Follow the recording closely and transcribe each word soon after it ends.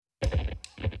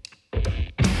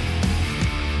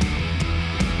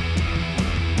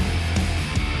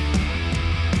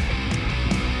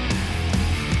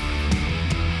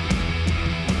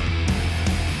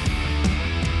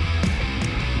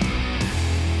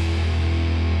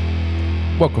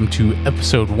Welcome to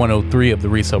episode 103 of the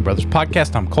Resale Brothers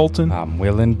podcast. I'm Colton. I'm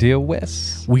Will and Deal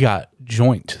West. We got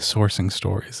joint sourcing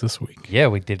stories this week. Yeah,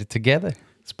 we did it together.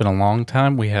 It's been a long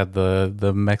time. We had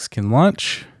the Mexican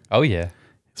lunch. Oh, yeah.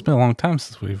 It's been a long time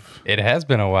since we've... It has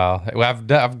been a while.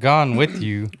 I've gone with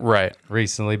you Right.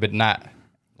 recently, but not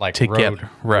like Together,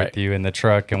 rode with you in the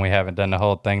truck, and we haven't done the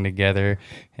whole thing together,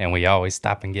 and we always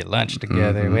stop and get lunch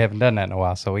together. We haven't done that in a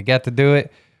while, so we got to do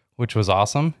it, which was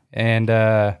awesome.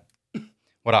 And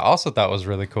what I also thought was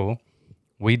really cool,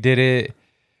 we did it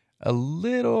a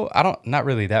little, not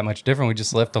really that much different. We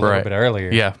just left a little bit earlier.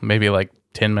 Yeah, maybe like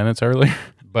 10 minutes earlier.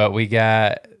 But we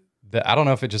got I don't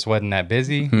know if it just wasn't that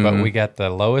busy, but we got the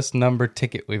lowest number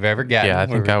ticket we've ever gotten. Yeah, I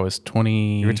think I was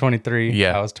 20. You were 23.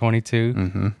 Yeah. I was 22.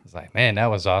 I was like, man, that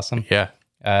was awesome. Yeah.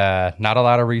 Not a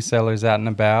lot of resellers out and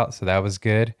about, so that was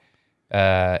good.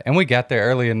 And we got there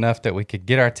early enough that we could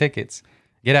get our tickets,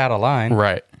 get out of line.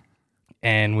 Right.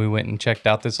 And we went and checked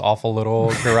out this awful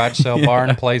little garage sale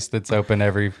barn place that's open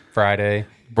every Friday.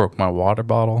 Broke my water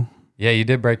bottle. Yeah, you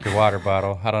did break your water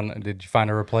bottle. I don't know. Did you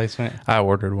find a replacement? I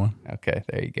ordered one. Okay,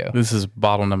 there you go. This is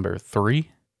bottle number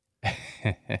 3.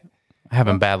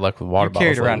 Having bad luck with water bottles.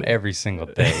 You carried around lately. every single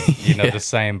day, the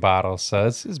same bottle. So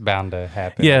it's bound to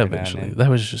happen. Yeah, every now and eventually. then.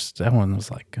 That one was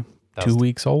like 2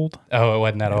 weeks old. Oh, it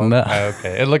wasn't that old? No. Oh,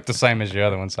 okay. It looked the same as your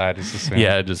other one, so I just assumed.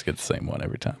 Yeah, I just get the same one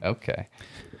every time. Okay.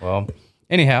 Well,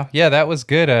 anyhow, yeah, that was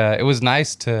good. It was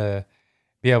nice to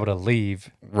be able to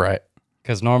leave Right.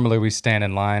 because normally we stand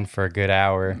in line for a good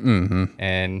hour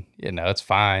and, it's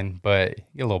fine, but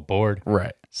you get a little bored.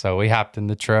 Right. So we hopped in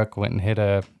the truck, went and hit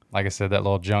like I said, that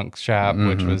little junk shop,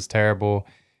 which was terrible.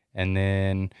 And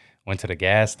then went to the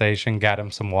gas station, got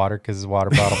him some water because his water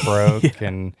bottle broke.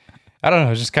 And I don't know,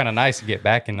 it was just kind of nice to get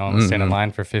back and only stand in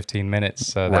line for 15 minutes.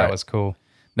 So that was cool.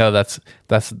 No,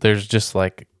 there's just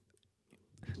like,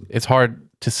 it's hard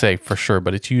to say for sure,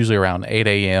 but it's usually around 8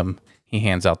 a.m. He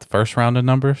hands out the first round of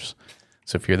numbers.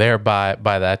 So if you're there by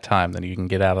that time, then you can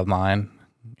get out of line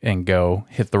and go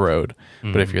hit the road.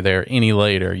 But if you're there any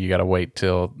later, you got to wait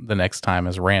till the next time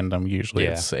is random. Usually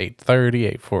it's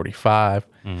 8:30, 8:45.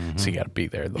 So you got to be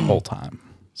there the whole time.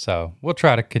 So we'll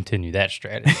try to continue that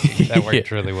strategy. That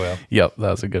worked really well. Yep,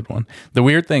 that was a good one. The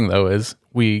weird thing, though, is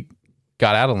we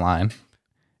got out of line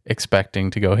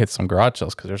expecting to go hit some garage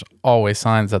sales because there's always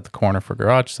signs at the corner for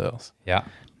garage sales. Yeah.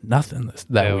 Nothing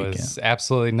that weekend. Was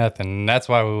absolutely nothing. And that's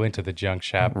why we went to the junk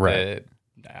shop. Right.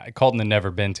 Colton had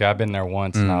never been to. I've been there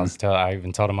once, and I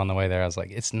even told him on the way there, I was like,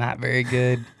 it's not very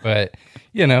good, but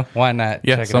why not?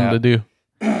 Yeah, check something it out. to do.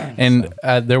 And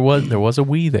there was a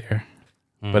Wii there,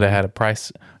 but it had a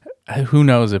price. Who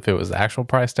knows if it was the actual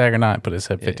price tag or not? But it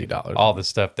said $50. All the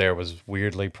stuff there was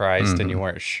weirdly priced, and you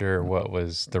weren't sure what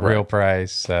was the real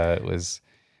price. It was,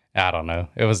 I don't know.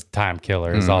 It was a time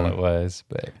killer is all it was.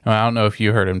 But I don't know if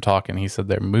you heard him talking. He said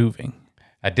they're moving.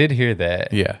 I did hear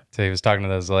that. Yeah. So he was talking to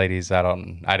those ladies.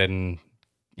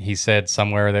 He said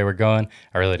somewhere they were going.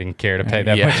 I really didn't care to pay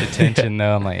that much attention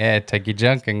though. I'm like, take your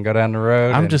junk and go down the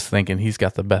road. I'm just thinking he's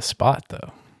got the best spot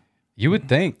though. You would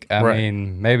think. I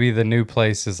mean, maybe the new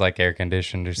place is like air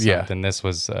conditioned or something. This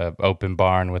was an open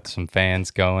barn with some fans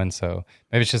going. So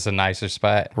maybe it's just a nicer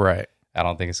spot. Right. I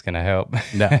don't think it's going to help.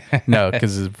 No,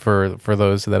 because for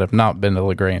those that have not been to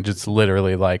LaGrange, it's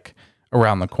literally like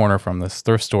around the corner from this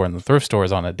thrift store, and the thrift store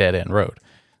is on a dead end road.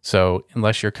 So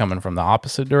unless you're coming from the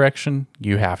opposite direction,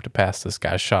 you have to pass this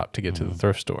guy's shop to get to the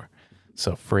thrift store.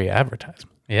 So free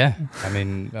advertisement. Yeah. I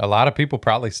mean, a lot of people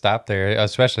probably stop there,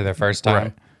 especially their first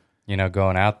time,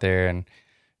 going out there,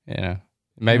 and,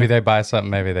 maybe they buy something,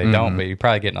 maybe they don't, but you're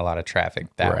probably getting a lot of traffic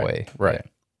that way. Right.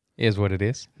 It is what it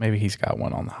is. Maybe he's got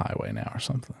one on the highway now or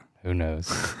something. Who knows?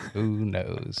 Who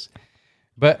knows?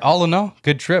 But all in all,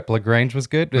 good trip. LaGrange was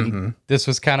good. And this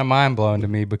was kind of mind blowing to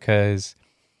me because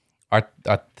I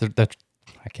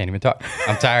can't even talk.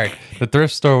 I'm tired. The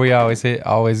thrift store we always hit,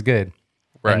 always good.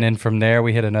 Right. And then from there,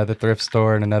 we hit another thrift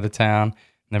store in another town.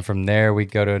 And then from there, we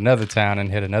go to another town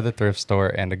and hit another thrift store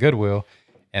and a Goodwill.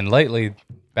 And lately,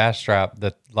 Bastrop,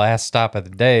 the last stop of the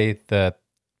day, the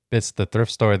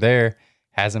thrift store there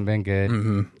hasn't been good.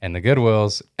 And the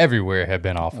Goodwills everywhere have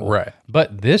been awful. Right.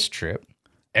 But this trip,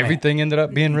 everything ended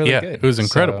up being really good. It was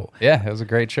incredible. So, it was a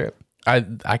great trip.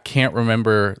 I can't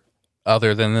remember,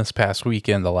 other than this past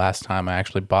weekend, the last time I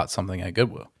actually bought something at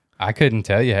Goodwill. I couldn't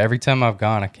tell you. Every time I've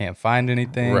gone, I can't find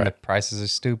anything. Right. The prices are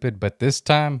stupid. But this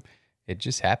time, it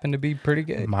just happened to be pretty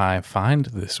good. My find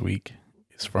this week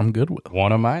is from Goodwill.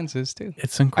 One of mine's is too.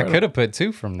 It's incredible. I could have put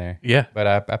 2 from there. Yeah. But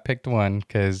I picked one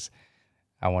because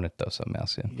I want to throw something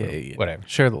else in. Yeah. Whatever.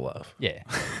 Share the love. Yeah.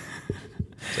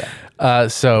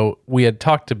 So we had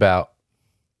talked about,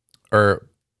 or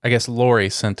I guess Lori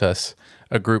sent us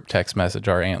a group text message,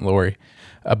 our Aunt Lori,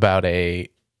 about a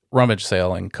rummage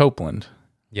sale in Copeland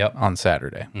Yep. on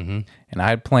Saturday. And I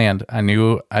had planned, I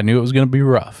knew it was going to be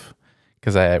rough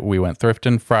because we went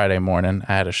thrifting Friday morning.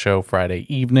 I had a show Friday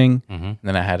evening, and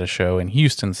then I had a show in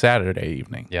Houston Saturday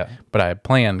evening. Yeah. But I had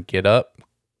planned, get up,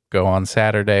 go on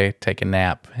Saturday, take a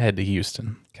nap, head to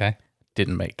Houston. Okay.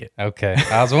 Didn't make it. Okay.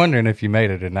 I was wondering if you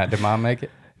made it or not. Did Mom make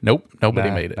it? Nope, nobody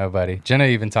Nah, made it. Nobody. Jenna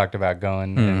even talked about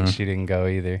going, and she didn't go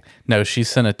either. No, she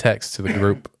sent a text to the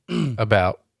group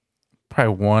about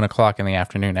probably 1 o'clock in the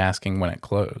afternoon asking when it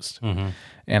closed.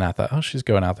 And I thought, oh, she's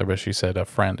going out there, but she said a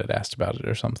friend had asked about it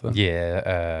or something.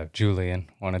 Yeah, Julian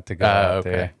wanted to go out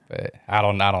there, okay. but I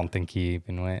don't think he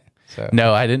even went. So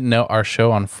No, I didn't know our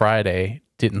show on Friday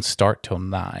didn't start till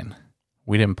 9.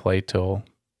 We didn't play till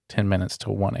 10 minutes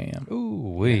till 1 a.m.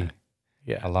 Ooh,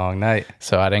 Yeah. a long night.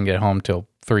 So I didn't get home till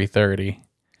 3:30.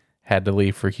 Had to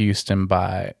leave for Houston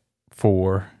by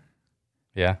 4.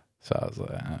 Yeah, So I was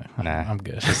like, nah, I'm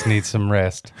good. just need some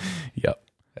rest. Yep.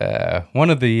 One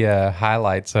of the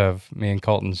highlights of me and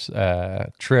Colton's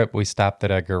trip, we stopped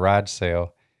at a garage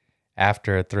sale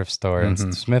after a thrift store in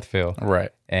Smithville. Right.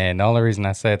 And the only reason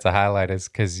I say it's a highlight is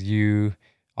because you,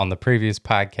 on the previous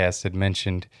podcast, had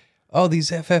mentioned, oh, these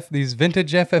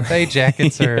vintage FFA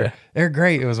jackets they're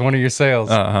great. It was one of your sales.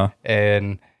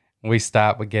 And we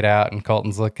stop, we get out, and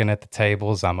Colton's looking at the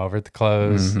tables. I'm over at the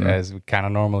close, as we kind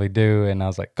of normally do. And I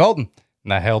was like, Colton.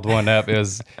 And I held one up. It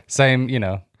was same,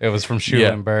 it was from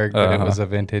Schulenberg, but it was a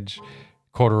vintage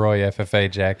corduroy FFA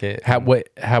jacket.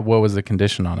 What was the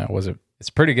condition on it? Was it? It's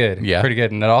pretty good. Yeah. Pretty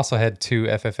good. And it also had 2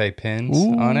 FFA pins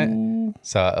on it.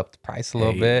 So I upped the price a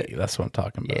little bit. That's what I'm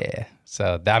talking about. Yeah.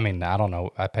 So, I mean, I don't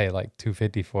know. I paid like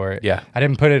 $250 for it. Yeah. I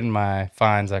didn't put it in my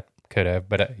fines. I could have,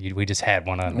 but we just had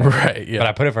one on there. Right. Yeah. But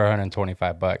I put it for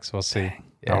 $125. We'll see.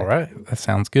 Yeah. All right. That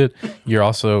sounds good. You're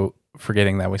also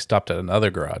forgetting that we stopped at another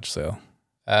garage sale.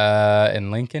 In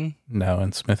Lincoln? No,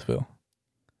 in Smithville.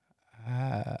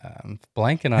 I'm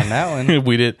blanking on that one.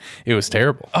 We did. It was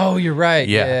terrible. Oh, you're right.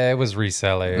 Yeah. It was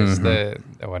resellers.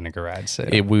 That wasn't a garage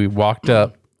sale. We walked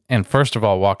up, and first of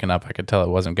all, walking up, I could tell it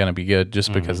wasn't going to be good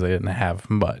just because they didn't have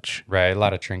much. Right. A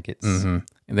lot of trinkets. And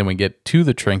then we get to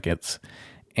the trinkets,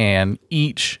 and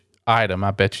each item,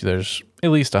 I bet you there's at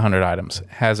least 100 items,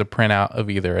 has a printout of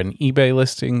either an eBay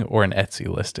listing or an Etsy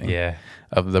listing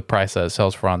of the price that it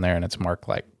sells for on there, and it's marked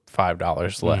like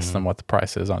 $5 less than what the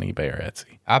price is on eBay or Etsy.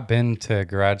 I've been to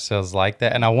garage sales like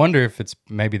that, and I wonder if it's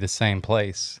maybe the same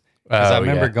place. Because I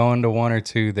remember going to one or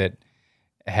two that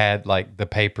had like the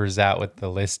papers out with the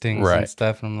listings and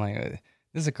stuff, and I'm like,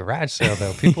 this is a garage sale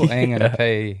though. People ain't gonna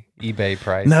pay eBay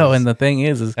prices. No, and the thing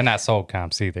is they're not sold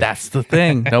comps either. That's the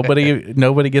thing.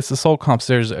 Nobody gets the sold comps.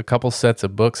 There's a couple sets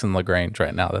of books in LaGrange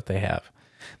right now that they have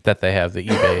the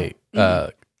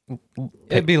eBay.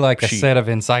 It'd be like a set of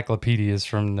encyclopedias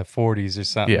from the 40s or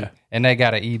something. Yeah. And they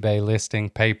got an eBay listing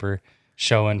paper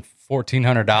showing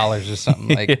 $1,400 or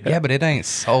something. Like, yeah, but it ain't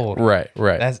sold. Right.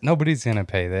 Nobody's gonna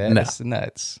pay that. No. That's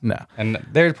nuts. No. And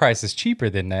their price is cheaper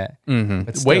than that.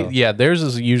 But still. Wait, yeah, theirs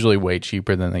is usually way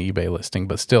cheaper than the eBay listing,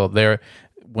 but still,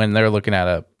 when they're looking at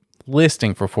a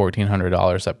listing for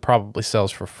 $1,400 that probably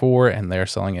sells for $4,000, and they're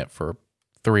selling it for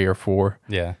 $3,000 or $4,000,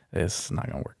 Yeah. it's not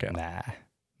gonna work out. Nah.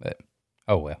 But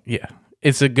oh well. Yeah,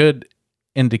 it's a good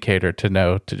indicator to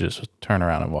know to just turn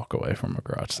around and walk away from a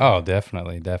garage sale. Oh,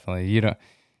 definitely.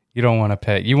 You don't want to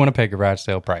pay. You want to pay garage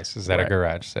sale prices at a Right.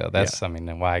 garage sale. That's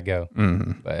then why I go.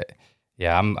 But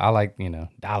yeah, I like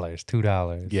dollars,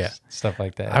 $2, stuff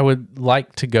like that. I would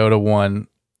like to go to one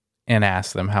and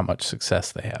ask them how much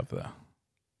success they have, though.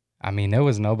 I mean, there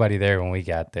was nobody there when we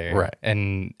got there, Right.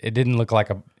 And it didn't look like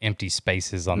empty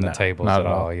spaces on the No, tables not at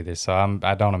at all all. either. So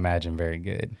I don't imagine very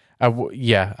good.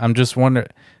 I'm just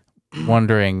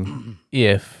wondering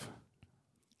if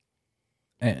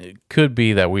it could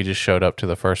be that we just showed up to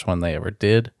the first one they ever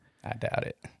did. I doubt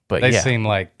it. But They yeah, seem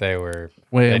like they were.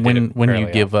 when they did it you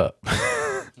fairly give up,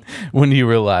 when you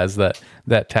realize that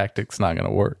tactic's not going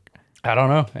to work, I don't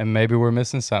know, and maybe we're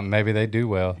missing something. Maybe they do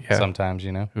well sometimes.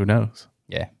 who knows?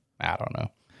 Yeah, I don't know.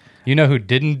 You know who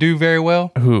didn't do very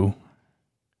well? Who?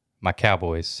 My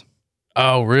Cowboys.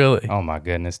 Oh, really? Oh my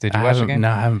goodness! Did you watch the game? No,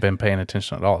 I haven't been paying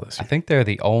attention at all this I year. think they're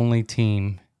the only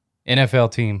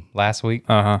NFL team last week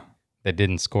that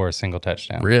didn't score a single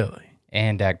touchdown. Really?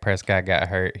 And Dak Prescott got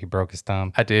hurt. He broke his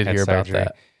thumb. I did had hear about surgery.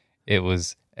 that. It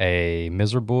was a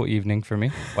miserable evening for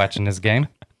me watching this game.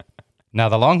 Now,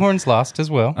 the Longhorns lost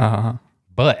as well,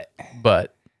 but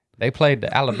they played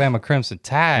the Alabama Crimson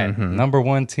Tide, number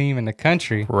 1 team in the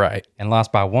country, Right. and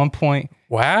lost by 1 point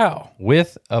Wow.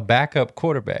 with a backup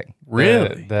quarterback.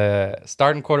 Really? The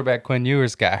starting quarterback, Quinn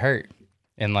Ewers, got hurt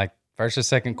in like first or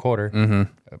second quarter, Mm-hmm.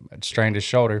 strained his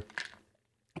shoulder.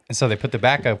 And so they put the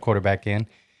backup quarterback in.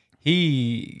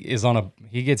 He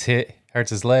gets hit, hurts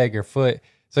his leg or foot.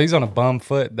 So he's on a bum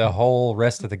foot the whole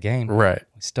rest of the game. Right.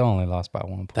 We still only lost by 1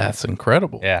 point. That's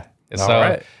incredible. Yeah. All So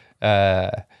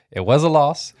right. it was a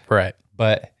loss, Right.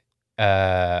 but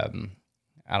I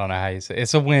don't know how you say it.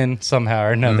 It's a win somehow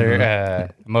or another.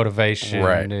 Motivation.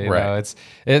 Right, You right.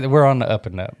 know, we're on the up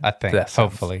and up, I think. That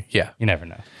sounds- Hopefully. yeah. You never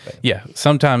know. But Yeah.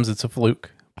 Sometimes it's a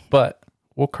fluke, but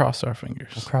we'll cross our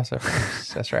fingers. cross our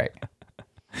fingers. That's right.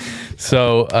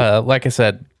 So, like I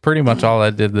said, pretty much all I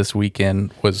did this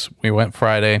weekend was we went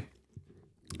Friday.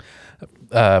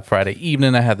 Friday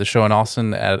evening, I had the show in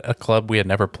Austin at a club we had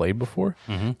never played before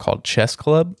called Chess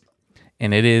Club.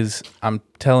 And it is, I'm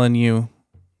telling you,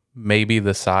 maybe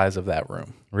the size of that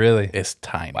room. Really? It's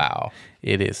tiny. Wow.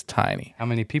 It is tiny. How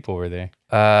many people were there?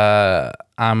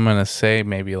 I'm going to say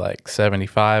maybe like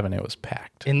 75, and it was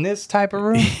packed. In this type of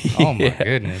room? Oh my Yeah.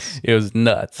 goodness. It was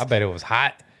nuts. I bet it was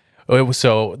hot.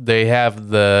 So they have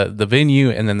the venue,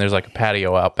 and then there's like a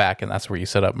patio out back, and that's where you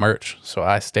set up merch. So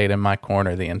I stayed in my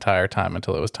corner the entire time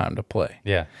until it was time to play.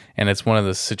 Yeah. And it's one of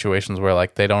the situations where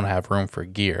like they don't have room for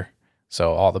gear,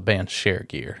 so all the bands share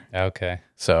gear. Okay.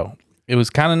 So it was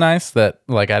kind of nice that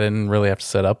like I didn't really have to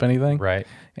set up anything, Right.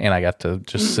 and I got to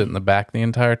just sit in the back the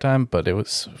entire time. But it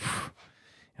was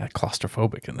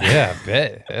claustrophobic in there. Yeah, I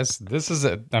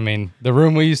bet. I mean, the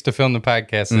room we used to film the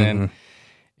podcast in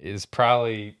is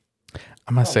probably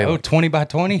I'm gonna say, 20 by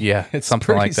 20. yeah, It's something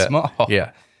pretty like that. small.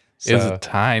 Yeah, it was So, a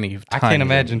tiny. I tiny can't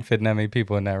imagine venue. fitting that many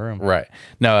people in that room. Right.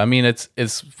 No, I mean it's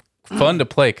fun to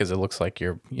play because it looks like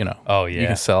you're Oh, you yeah.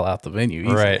 can sell out the venue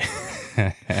easily.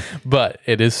 Right. But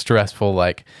it is stressful.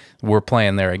 Like we're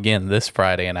playing there again this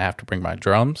Friday, and I have to bring my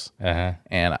drums, Uh-huh.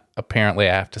 and apparently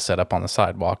I have to set up on the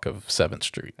sidewalk of 7th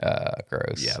Street.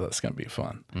 Gross. Yeah, that's gonna be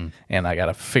fun. And I got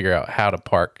to figure out how to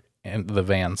park in the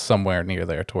van somewhere near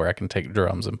there to where I can take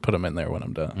drums and put them in there when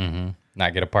I'm done.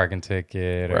 Not get a parking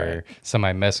ticket or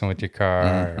somebody messing with your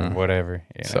car or whatever.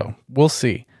 You know. So we'll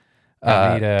see.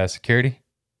 I need security.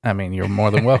 I mean, you're more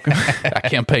than welcome. I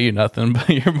can't pay you nothing, but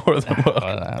you're more than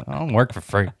welcome. I don't work for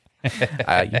free.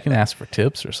 You can ask for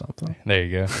tips or something. There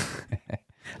you go.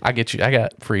 I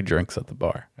got free drinks at the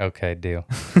bar. Okay, deal.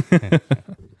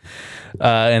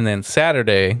 And then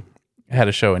Saturday, I had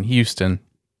a show in Houston,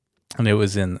 and it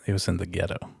was in the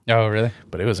ghetto, Oh, really?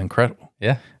 but it was incredible.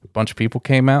 Yeah. A bunch of people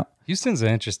came out. Houston's an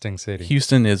interesting city.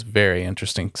 Houston is very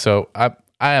interesting. So I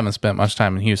haven't spent much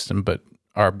time in Houston, but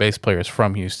our bass player is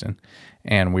from Houston,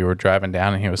 and we were driving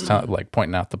down, and he was like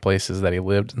pointing out the places that he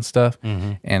lived and stuff,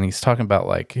 and he's talking about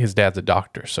like his dad's a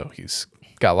doctor, so he's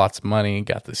got lots of money,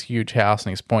 got this huge house,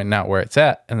 and he's pointing out where it's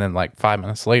at, and then like 5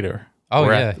 minutes later,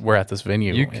 we're at this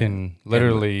venue. You can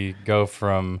literally go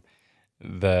from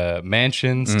the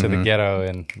mansions to the ghetto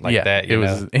and like that. it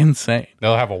was insane.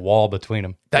 They'll have a wall between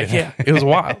them. Yeah, it was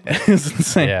wild. It was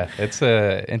insane. Yeah, it's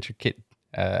a intricate.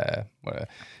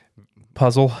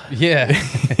 Puzzle, Yeah,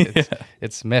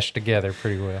 it's meshed together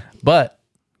pretty well. but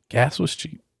gas was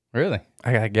cheap. Really,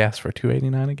 I got gas for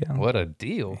 $2.89 a gallon. what a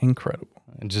deal! Incredible.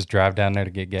 And just drive down there to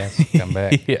get gas, and come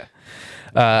back. Yeah.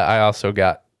 I also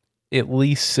got at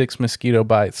least 6 mosquito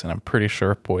bites, and I'm pretty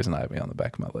sure poison ivy on the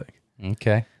back of my leg.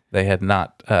 Okay, They had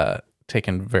not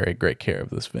taken very great care of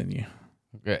this venue.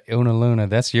 Una Luna,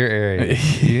 that's your area.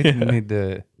 You need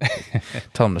to,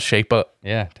 Tell them to shape up.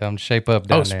 tell them to shape up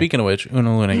down there. Speaking of which,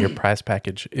 Una Luna, your prize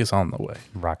package is on the way.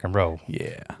 Rock and roll.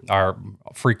 Yeah. Our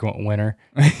frequent winner.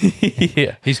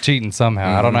 Yeah. He's cheating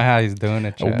somehow. I don't know how he's doing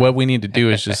it. What we need to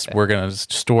do is we're going to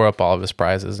store up all of his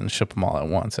prizes and ship them all at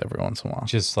once every once in a while.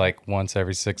 Just like once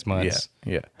every 6 Yeah. months.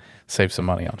 Yeah. Save some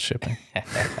money on shipping.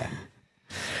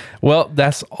 Well,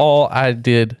 that's all I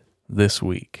did this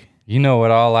week. You know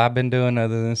what all I've been doing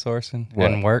other than sourcing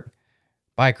and work?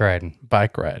 Bike riding.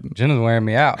 Bike riding. Jenna's wearing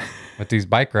me out with these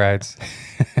bike rides.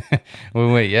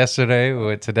 We went yesterday. We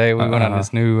went today. We went on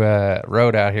this new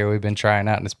road out here we've been trying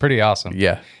out, and it's pretty awesome.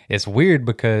 Yeah. It's weird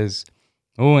because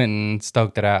we went and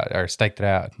staked it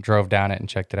out, drove down it and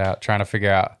checked it out, trying to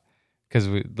figure out, because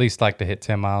we at least like to hit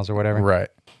 10 miles or whatever. Right.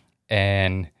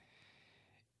 And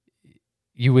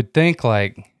you would think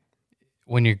like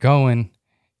when you're going,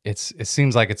 it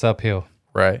seems like it's uphill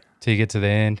Right. till you get to the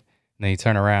end, and then you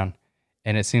turn around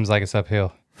and it seems like it's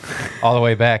uphill all the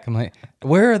way back. I'm like,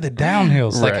 where are the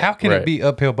downhills? Like, Right, how can right. it be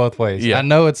uphill both ways? Yeah. I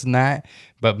know it's not,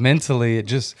 but mentally it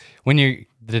just,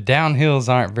 the downhills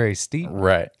aren't very steep,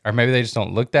 Right. or maybe they just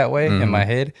don't look that way in my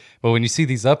head. But when you see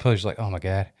these uphills, you're like, oh my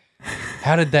God,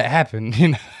 how did that happen? You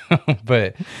know,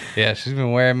 but yeah, she's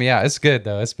been wearing me out. It's good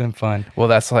though. It's been fun. Well,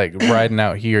 that's like riding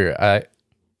out here.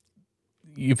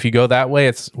 if you go that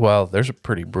way, there's a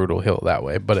pretty brutal hill that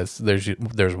way, but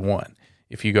there's one.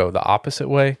 If you go the opposite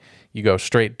way, you go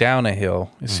straight down a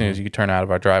hill as soon as you turn out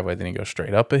of our driveway, then you go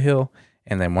straight up a hill.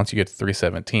 And then once you get to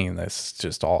 317, that's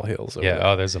just all hills. Over there.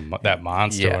 Oh, there's that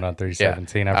monster one on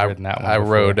 317. I've ridden that one. I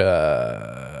before.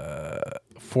 rode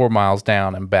 4 miles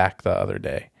down and back the other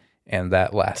day. And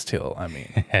that last hill, I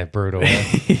mean. Brutal.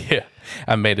 Yeah.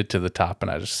 I made it to the top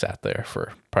and I just sat there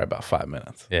for probably about 5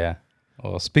 minutes. Yeah.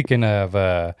 Well, speaking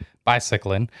of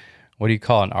bicycling, what do you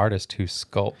call an artist who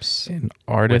sculpts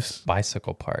with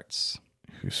bicycle parts?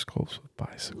 Who sculpts with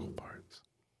bicycle parts?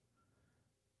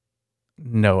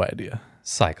 No idea.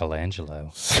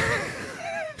 Michelangelo.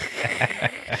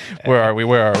 Where are we?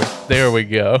 There we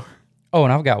go. Oh,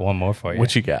 and I've got one more for you.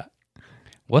 What you got?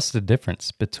 What's the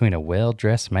difference between a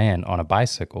well-dressed man on a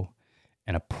bicycle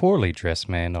and a poorly dressed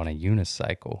man on a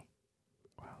unicycle?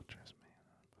 Well-dressed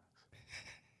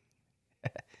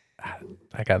man.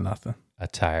 I got nothing.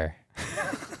 Attire.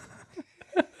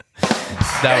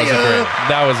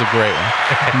 That was a great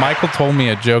one. Michael told me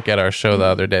a joke at our show the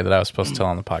other day that I was supposed to tell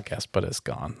on the podcast, but it's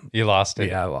gone. You lost it.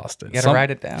 Yeah, I lost it. You got to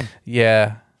write it down.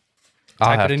 Yeah.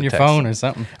 Type it in your phone or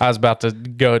something. I was about to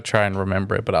go try and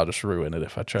remember it, but I'll just ruin it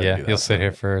if I try to do that. You'll sit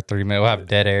here for 3 minutes. We'll have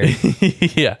dead air.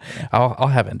 Yeah. I'll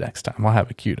have it next time. I'll have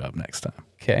it queued up next time.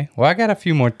 Okay. Well, I got a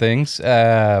few more things.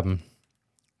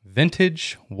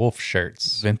 Vintage wolf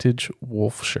shirts. Vintage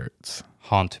wolf shirts.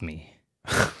 Haunt me.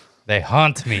 They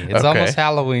haunt me. It's almost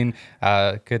Halloween.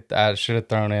 I should have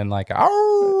thrown in like, some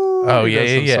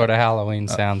sort of Halloween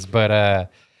sounds. But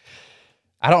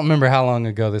I don't remember how long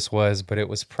ago this was, but it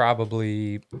was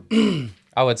probably,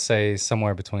 I would say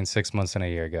somewhere between 6 months and a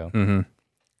year ago. Mm-hmm.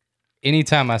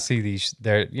 Anytime I see these,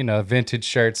 they're, vintage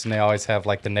shirts, and they always have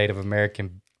like the Native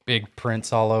American big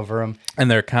prints all over them.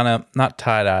 And they're kind of not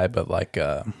tie-dye, but like...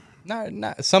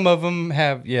 Not some of them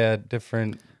have,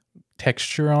 different...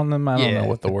 texture on them. I don't know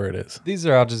what the word is. These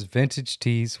are all just vintage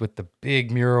tees with the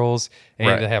big murals,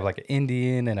 and they have like an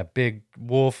Indian and a big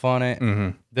wolf on it.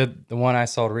 Mm-hmm. The one I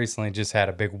sold recently just had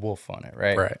a big wolf on it,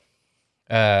 right?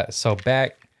 Right. So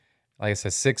back, like I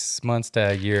said, 6 months to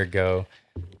a year ago,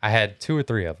 I had 2 or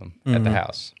 3 of them at the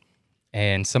house,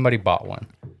 and somebody bought one.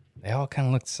 They all kind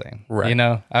of look the same,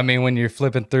 right? I mean, when you're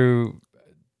flipping through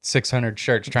 600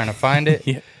 shirts trying to find it,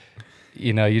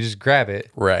 you just grab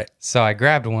it, right? So I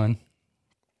grabbed one.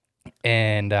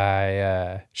 And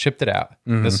I shipped it out.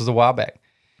 Mm-hmm. This was a while back.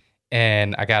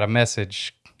 And I got a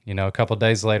message, a couple of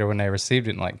days later when they received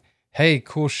it, and like, hey,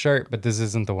 cool shirt, but this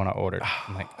isn't the one I ordered.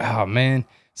 I'm like, oh, man.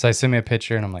 So I sent me a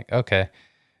picture, and I'm like, okay,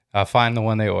 I'll find the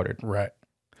one they ordered. Right.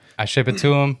 I ship it to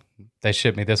them. They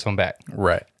ship me this one back.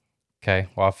 Right. Okay.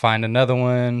 Well, I'll find another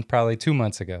one probably 2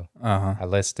 months ago. Uh-huh. I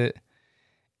list it,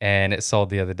 and it sold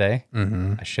the other day.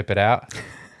 Mm-hmm. I ship it out.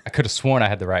 I could have sworn I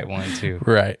had the right one, too.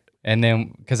 Right. And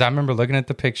then, because I remember looking at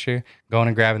the picture, going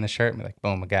and grabbing the shirt, and be like,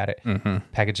 boom, I got it. Mm-hmm.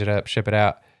 Package it up, ship it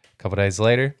out. A couple days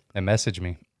later, they message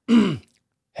me.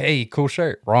 Hey, cool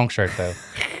shirt. Wrong shirt, though.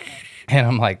 And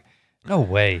I'm like, no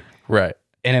way. Right.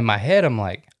 And in my head, I'm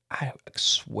like, I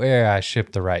swear I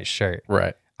shipped the right shirt.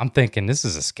 Right. I'm thinking this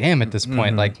is a scam at this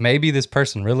point. Mm-hmm. Like, maybe this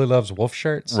person really loves wolf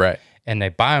shirts. Right. And they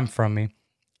buy them from me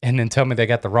and then tell me they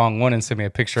got the wrong one and send me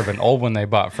a picture of an old one they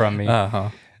bought from me. Uh-huh.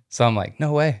 So I'm like,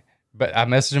 no way. But I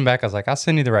messaged him back. I was like, I'll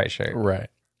send you the right shirt. Right.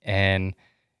 And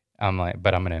I'm like,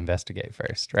 but I'm going to investigate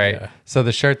first, right? Yeah. So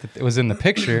the shirt that was in the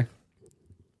picture,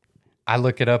 I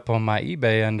look it up on my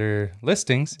eBay under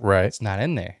listings. Right. It's not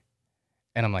in there.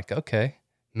 And I'm like, okay,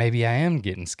 maybe I am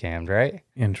getting scammed, right?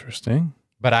 Interesting.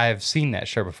 But I have seen that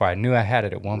shirt before. I knew I had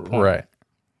it at one point. Right.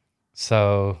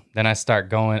 So then I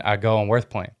go on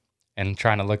WorthPoint and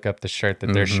trying to look up the shirt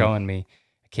that they're showing me.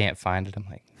 I can't find it. I'm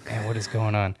like, man, what is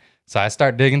going on? So I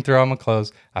start digging through all my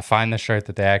clothes. I find the shirt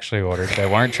that they actually ordered. They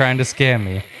weren't trying to scam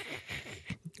me.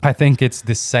 I think it's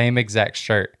the same exact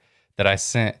shirt that I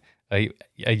sent a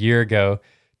year ago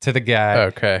to the guy.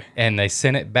 Okay. And they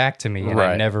sent it back to me, and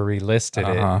I never relisted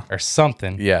it or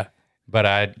something. Yeah. But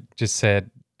I just said,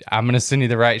 I'm going to send you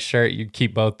the right shirt. You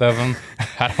keep both of them.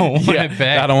 I don't want it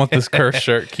back. I don't want this cursed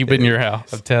shirt. Keep it in your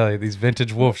house. I'm telling you, these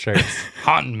vintage wolf shirts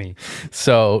haunting me.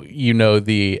 So,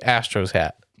 the Astros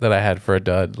hat that I had for a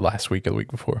dud last week or the week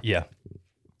before. Yeah.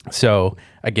 So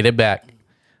I get it back.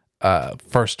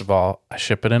 First of all, I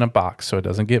ship it in a box so it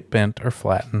doesn't get bent or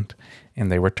flattened.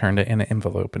 And they returned it in an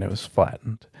envelope and it was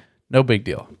flattened. No big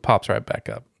deal. Pops right back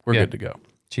up. We're good to go.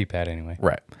 Cheap hat anyway.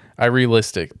 Right. I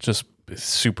relist it. Just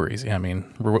super easy. I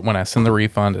mean, when I send the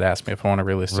refund, it asks me if I want to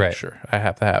relist it. Sure. I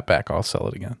have the hat back. I'll sell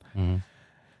it again. Mm-hmm.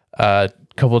 A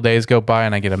couple of days go by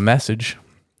and I get a message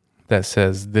that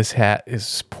says this hat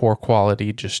is poor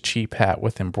quality, just cheap hat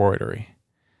with embroidery.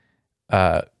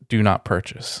 do not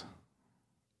purchase.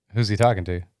 Who's he talking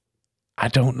to? I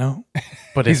don't know,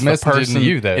 but He's it's the messaging person.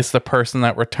 you, though. It's the person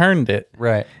that returned it,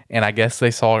 Right. and I guess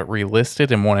they saw it relisted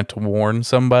and wanted to warn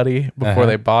somebody before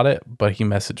they bought it. But he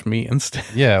messaged me instead,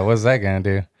 Yeah. What's that gonna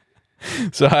do?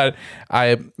 so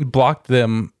I blocked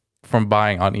them from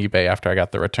buying on eBay after I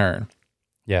got the return.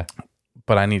 Yeah.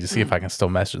 But I need to see if I can still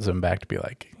message them back to be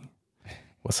like,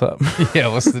 "What's up?" Yeah.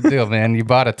 What's the deal, man? You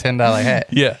bought a $10 hat,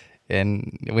 Yeah.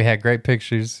 and we had great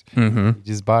pictures. Mm-hmm. You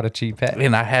just bought a cheap hat.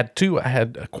 And I had two. I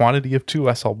had a quantity of two.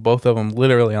 I saw both of them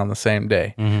literally on the same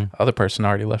day. Mm-hmm. Other person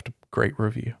already left a great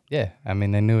review. Yeah. I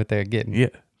mean, they knew what they were getting. Yeah.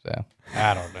 So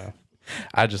I don't know.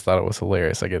 I just thought it was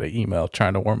hilarious. I get an email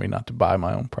trying to warn me not to buy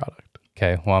my own product.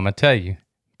 Okay. Well, I'm gonna tell you,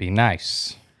 be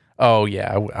nice. Oh,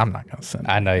 yeah. I'm not going to send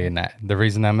it. I know you're not. The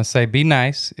reason I'm gonna say be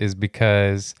nice is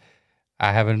because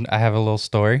I have a little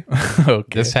story. Okay.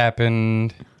 This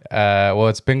happened. Well,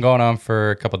 it's been going on for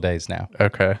a couple days now.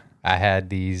 Okay. I had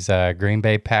these Green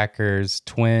Bay Packers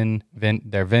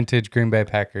they're vintage Green Bay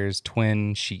Packers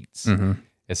twin sheets. Mm-hmm.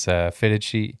 It's a fitted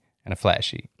sheet and a flat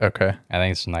sheet. Okay. I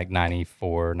think it's like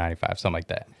 94, 95, something like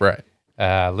that. Right.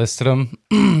 Listed them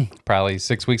probably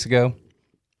 6 weeks ago,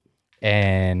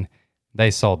 and they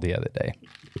sold the other day.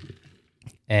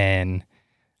 And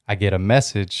I get a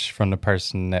message from the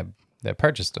person that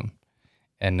purchased them,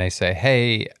 and they say,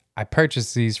 "Hey, I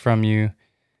purchased these from you,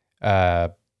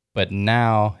 but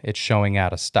now it's showing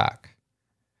out of stock.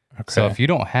 Okay. So if you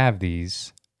don't have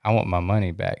these, I want my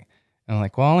money back." And I'm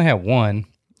like, "Well, I only have one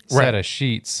set of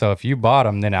sheets, so if you bought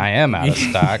them, then I am out of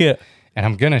stock." Yeah. And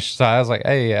I'm gonna. So I was like,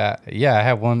 "Hey, yeah, I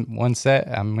have one set.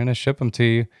 I'm gonna ship them to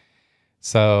you."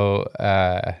 So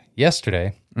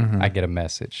yesterday, I get a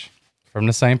message from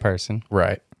the same person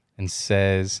Right. and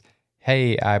says,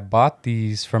 "Hey, I bought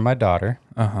these for my daughter,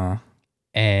 Uh-huh.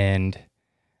 and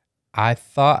I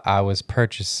thought I was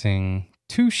purchasing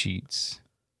 2 sheets,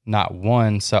 not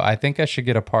one. So I think I should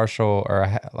get a partial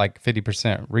or like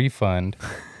 50% refund."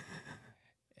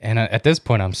 And at this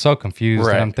point, I'm so confused,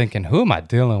 Right. and I'm thinking, who am I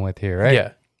dealing with here, right?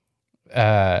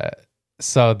 Yeah.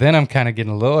 So then I'm kind of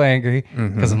getting a little angry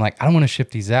because I'm like, I don't want to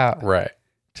ship these out Right.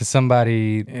 to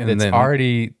somebody And that's then-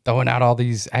 already throwing out all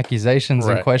these accusations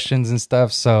and Right. questions and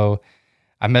stuff. So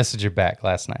I messaged her back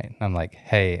last night. I'm like,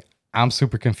 hey, I'm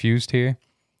super confused here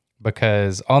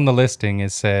because on the listing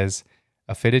it says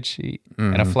a fitted sheet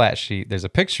and a flat sheet. There's a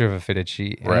picture of a fitted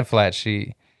sheet and a Right. flat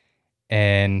sheet.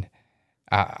 And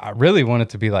I really want it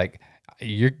to be like,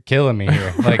 you're killing me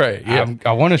here. Like, Right, yeah.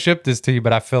 I want to ship this to you,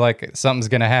 but I feel like something's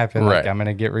going to happen. Like Right. I'm going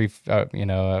to get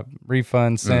a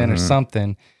refund sent or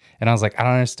something. And I was like, I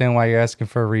don't understand why you're asking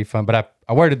for a refund, but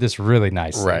I worded this really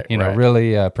nicely, Right, right.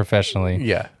 really professionally.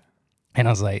 Yeah. And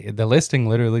I was like, the listing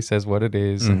literally says what it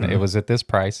is, and it was at this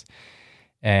price.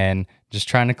 And just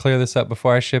trying to clear this up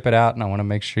before I ship it out, and I want to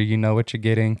make sure you know what you're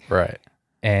getting. Right.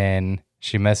 And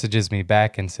she messages me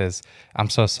back and says, "I'm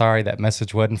so sorry, that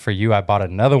message wasn't for you. I bought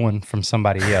another one from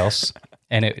somebody else,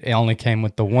 and it only came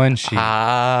with the one sheet.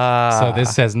 So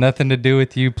this has nothing to do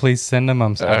with you. Please send them.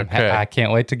 Okay. I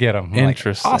can't wait to get them."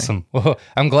 Interesting. Awesome. Well,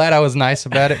 I'm glad I was nice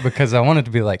about it because I wanted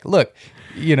to be like, look,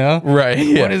 Right.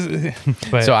 Yeah. what is it?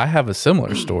 But So I have a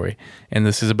similar story, and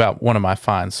this is about one of my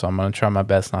finds. So I'm going to try my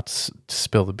best not to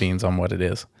spill the beans on what it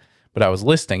is. But I was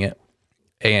listing it,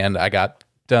 and I got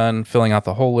done filling out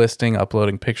the whole listing,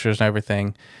 uploading pictures and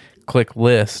everything. Click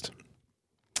list,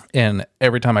 and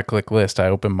every time I click list, I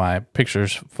open my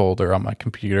pictures folder on my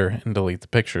computer and delete the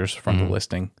pictures from the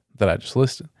listing that I just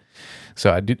listed.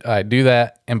 So I do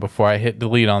that, and before I hit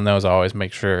delete on those, I always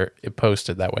make sure it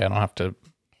posted. That way I don't have to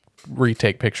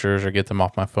retake pictures or get them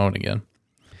off my phone again.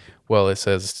 Well, it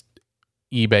says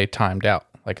eBay timed out,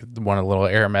 like one of the little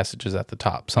error messages at the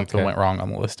top. Something went wrong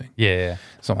on the listing. yeah.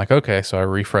 So I'm like, okay. So I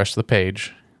refresh the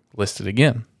page, list it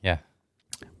again. Yeah.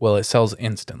 Well, it sells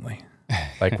instantly,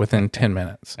 like within 10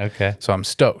 minutes. Okay. So I'm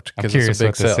stoked because it's curious a big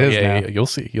what this sale. is Yeah, now. you'll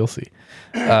see. You'll see.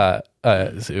 It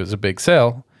was a big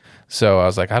sale. So I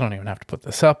was like, I don't even have to put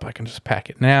this up. I can just pack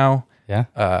it now. Yeah.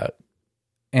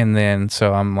 And then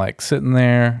so I'm like sitting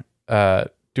there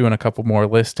doing a couple more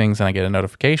listings, and I get a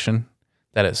notification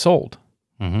that it sold.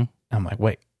 Mm-hmm. I'm like,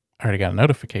 wait, I already got a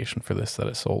notification for this that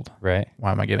it sold. Right.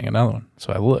 Why am I getting another one?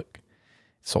 So I look,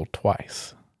 it sold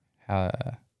twice.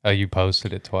 You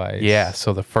posted it twice. Yeah.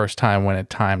 So the first time when it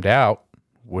timed out,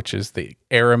 which is the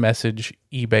error message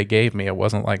eBay gave me, it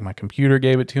wasn't like my computer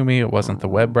gave it to me. It wasn't the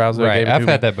web browser Right. gave it I've to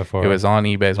me. had that before. It was on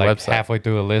eBay's like website. halfway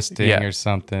through a listing Yeah. or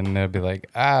something. They'll be like,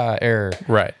 error.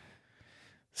 Right.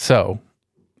 So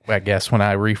I guess when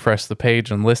I refreshed the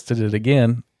page and listed it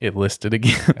again, it listed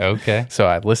again. Okay. So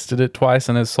I listed it twice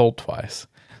and it sold twice.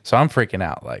 So I'm freaking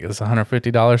out. Like, it's a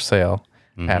 $150 sale.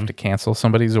 have to cancel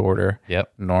somebody's order.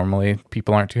 Yep. Normally,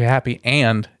 people aren't too happy,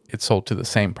 and it's sold to the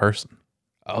same person.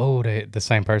 Oh, the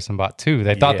same person bought two.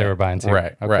 They thought they were buying two.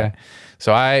 Right, right.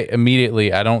 So I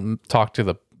don't talk to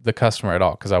the customer at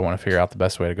all because I want to figure out the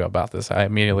best way to go about this. I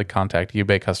immediately contact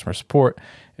eBay customer support,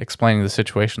 explaining the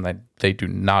situation that they do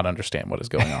not understand what is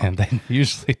going on. And they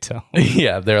usually don't.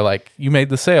 Yeah, they're like, you made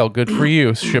the sale, good for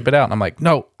you, ship it out. And I'm like,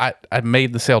 no, I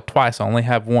made the sale twice, I only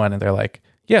have one. And they're like,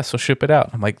 yeah, so ship it out.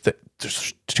 I'm like,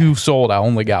 there's two sold, I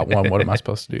only got one. What am I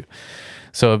supposed to do?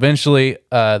 So eventually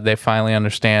they finally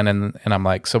understand, and I'm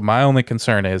like, so my only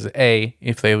concern is, A,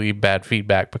 if they leave bad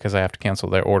feedback because I have to cancel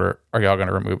their order, are y'all going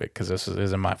to remove it? Because this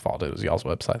isn't my fault. It was y'all's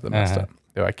website that messed up.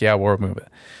 They're like, yeah, we'll remove it.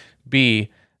 B,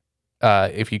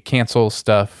 if you cancel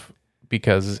stuff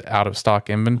because out of stock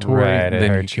inventory,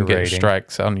 then you can get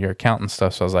strikes on your account and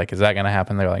stuff. So I was like, is that going to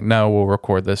happen? They're like, no, we'll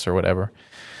record this or whatever.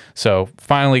 So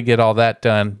finally get all that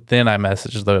done. Then I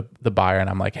messaged the buyer and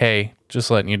I'm like, hey, just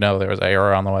letting you know there was an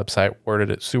error on the website, worded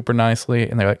it super nicely.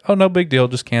 And they're like, oh, no big deal.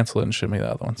 Just cancel it and ship me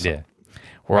the other one. So Yeah.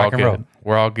 we're all good.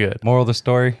 We're all good. Moral of the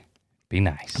story, be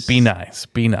nice. Be nice.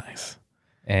 Be nice.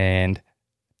 And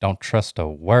don't trust a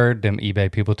word them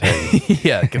eBay people tell you.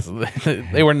 Yeah, because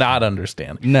they were not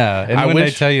understanding. No. And when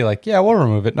they tell you like, yeah, we'll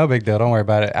remove it. No big deal. Don't worry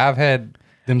about it. I've had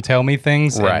them tell me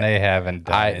things and they haven't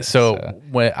done it. So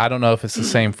when, I don't know if it's the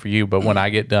same for you, but when I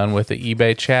get done with the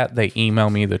eBay chat, they email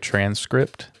me the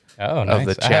transcript of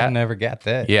the chat. I have never got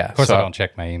that. Yeah. Of course, I don't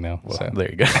check my email. Well, so.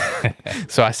 there you go.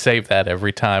 So I save that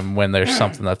every time when there's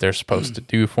something that they're supposed to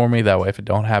do for me. That way, if it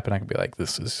don't happen, I can be like,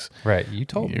 this is... Right. You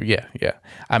told me. Yeah.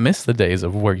 I miss the days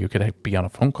of where you could be on a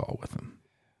phone call with them.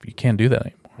 You can't do that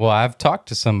anymore. Well, I've talked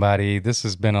to somebody. This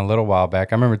has been a little while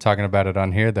back. I remember talking about it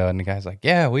on here, though, and the guy's like,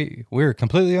 yeah, we were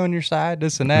completely on your side,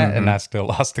 this and that, and I still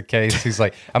lost the case. He's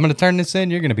like, I'm going to turn this in.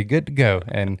 You're going to be good to go.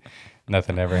 And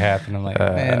nothing ever happened. I'm like,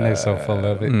 man, they're so full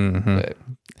of it.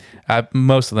 But,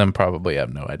 most of them probably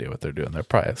have no idea what they're doing. They're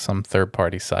probably some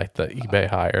third-party site that eBay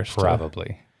hires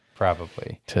probably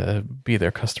to be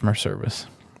their customer service.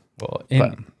 Well,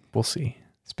 but we'll see.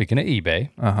 Speaking of eBay,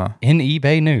 in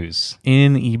eBay news,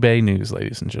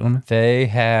 ladies and gentlemen, they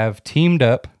have teamed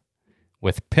up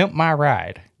with Pimp My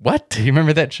Ride. What? Do you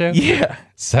remember that show? Yeah.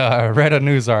 So I read a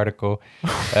news article.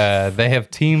 They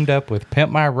have teamed up with Pimp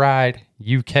My Ride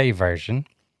UK version.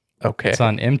 Okay. It's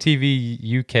on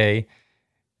MTV UK.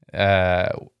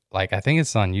 I think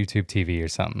it's on YouTube TV or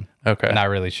something. Okay. Not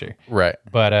really sure. Right.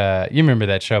 But you remember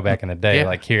that show back in the day? Yeah.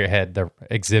 Like here it had the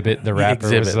Exhibit, the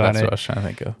rapper was on that's it. What I was trying to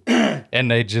think of. And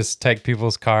they just take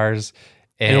people's cars.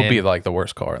 And it'll be like the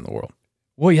worst car in the world.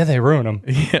 Well, yeah, they ruin them.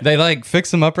 Yeah. They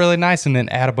fix them up really nice and then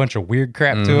add a bunch of weird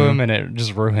crap to them, and it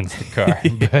just ruins the car.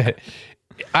 But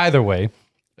either way,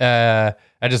 I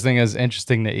just think it was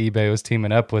interesting that eBay was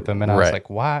teaming up with them, and I was like,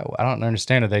 why? I don't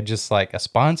understand. Are they just like a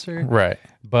sponsor? Right.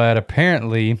 But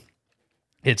apparently,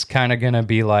 it's kind of going to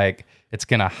be like, it's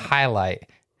going to highlight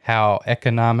how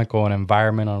economical and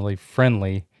environmentally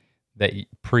friendly that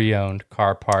pre-owned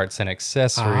car parts and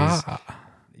accessories,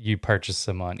 you purchase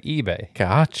them on eBay.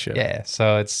 Gotcha. Yeah,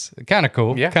 so it's kind of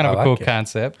cool. Yeah, kind of a cool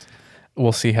concept.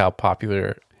 We'll see how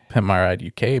popular Pimp My Ride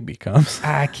UK becomes.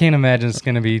 I can't imagine it's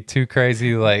going to be too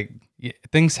crazy. Like,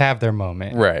 things have their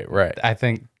moment. Right. I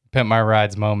think Pimp My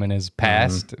Ride's moment is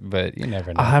past, but you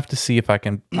never know. I'll have to see if I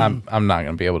can. I'm not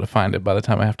going to be able to find it by the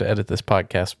time I have to edit this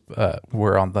podcast.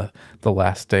 We're on the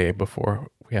last day before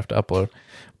we have to upload.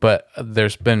 But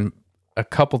there's been a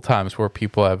couple times where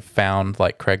people have found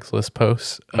like Craigslist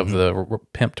posts of the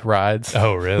pimped rides.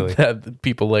 Oh, really? That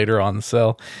people later on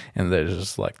sell, and they're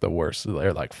just like the worst.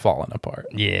 They're like falling apart.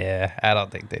 Yeah, I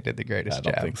don't think they did the greatest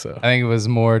job. I don't think so. I think it was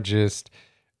more just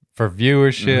for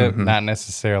viewership, not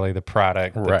necessarily the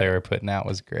product that they were putting out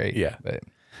was great. Yeah, but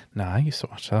no, I used to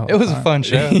watch that. It was a fun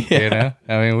show. You know,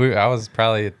 I mean, I was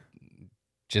probably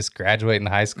just graduating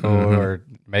high school or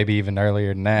maybe even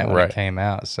earlier than that when it came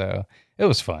out. So it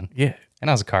was fun. Yeah. And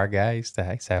I was a car guy. I used to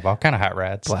have all kind of hot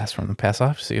rides. Blast from the past. I'll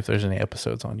have to see if there's any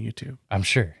episodes on YouTube. I'm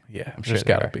sure. Yeah, I'm sure there's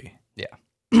got to be. Yeah.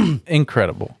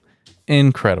 Incredible,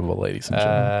 ladies and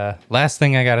gentlemen. Last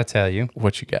thing I got to tell you.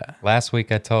 What you got? Last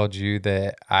week I told you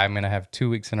that I'm going to have 2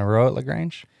 weeks in a row at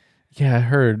LaGrange. Yeah, I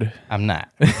heard. I'm not.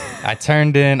 I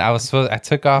turned in. I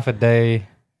took off a day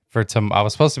I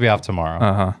was supposed to be off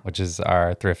tomorrow, which is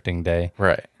our thrifting day.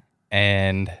 Right.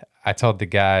 And I told the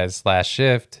guys last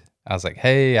shift, I was like,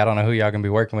 hey, I don't know who y'all going to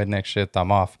be working with next shift.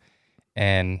 I'm off.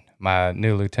 And my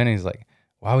new lieutenant, he's like,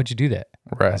 why would you do that?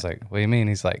 Right. I was like, what do you mean?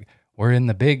 He's like, we're in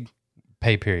the big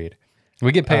pay period.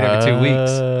 We get paid every 2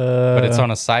 weeks, but it's on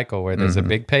a cycle where there's a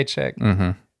big paycheck,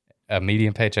 a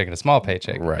medium paycheck, and a small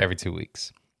paycheck every 2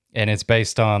 weeks. And it's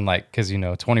based on like, because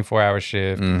 24-hour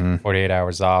shift, 48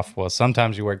 hours off. Well,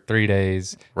 sometimes you work 3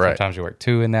 days, Right. sometimes you work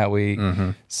 2 in that week.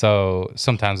 So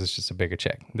sometimes it's just a bigger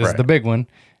check. This is the big one.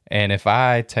 And if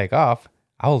I take off,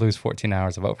 I will lose 14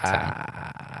 hours of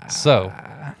overtime. So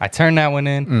I turned that one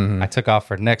in. I took off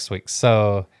for next week.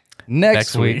 So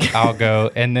next week I'll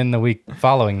go, and then the week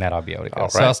following that I'll be able to go.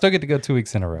 So right. I'll still get to go 2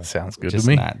 weeks in a row. Sounds good just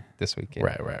to me. not this weekend.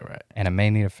 Right. And I may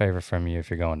need a favor from you if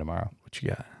you're going tomorrow. What you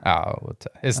got? Oh,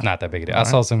 it's not that big a deal. I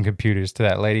sold some computers to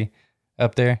that lady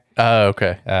up there, Oh,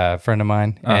 okay. a friend of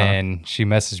mine, and she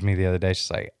messaged me the other day. She's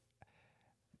like,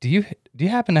 "Do you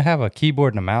happen to have a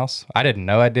keyboard and a mouse?" I didn't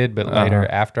know I did, but later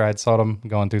after I'd sold them,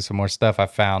 going through some more stuff, I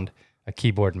found a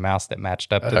keyboard and mouse that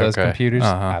matched up to those computers.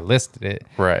 I listed it.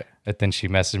 Right. But then she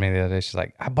messaged me the other day. She's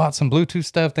like, "I bought some Bluetooth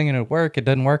stuff thinking it'd work. It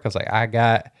doesn't work." I was like, "I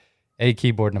got a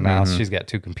keyboard and a mouse." She's got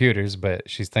 2 computers, but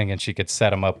she's thinking she could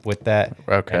set them up with that.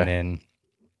 Okay. And then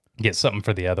get something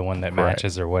for the other one that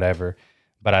matches or whatever.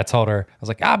 But I told her, I was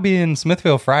like, "I'll be in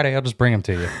Smithville Friday. I'll just bring them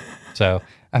to you." So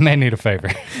I may need a favor.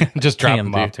 Just drop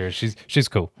them off to her. She's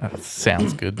cool.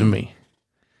 Sounds good to me.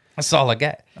 That's all I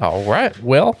got. All right.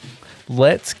 Well,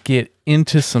 let's get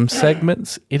into some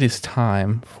segments. It is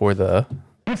time for the...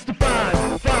 It's the find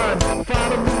of the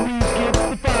week. It's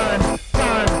the find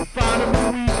of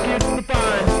the week. It's the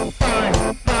find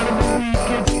of the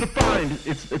week. It's the find.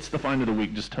 It's the find of the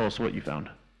week. Just tell us what you found.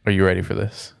 Are you ready for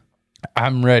this?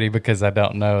 I'm ready because I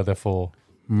don't know the full.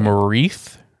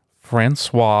 Maurice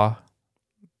Francois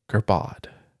Gerbad.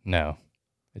 No,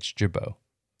 it's Jabot.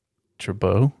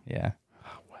 Gerbeau? Yeah.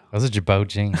 Those are Jabot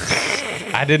jeans.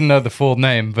 I didn't know the full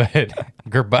name, but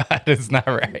Gerbad is not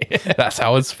right. That's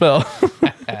how it's spelled.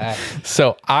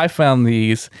 So I found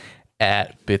these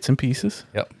at Bits and Pieces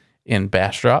Yep. in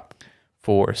Bastrop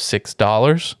for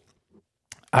 $6.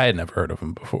 I had never heard of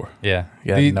them before. Yeah.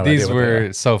 Yeah, I had no idea These what they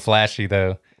were so flashy,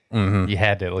 though. You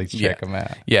had to at least check them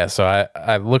out. Yeah, so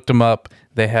I looked them up.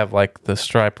 They have like the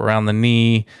stripe around the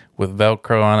knee with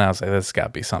Velcro on it. I was like, this got to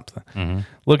be something.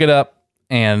 Look it up,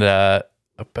 and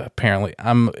apparently,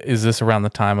 is this around the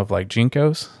time of like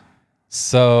Jinkos?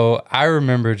 So I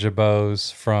remember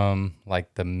Jabots from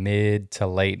like the mid to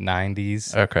late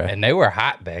 90s. Okay. And they were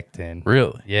hot back then.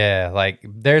 Really? Yeah, like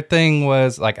their thing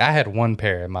was like I had one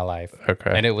pair in my life.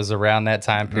 Okay. And it was around that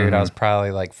time period. I was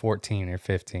probably like 14 or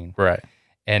 15. Right.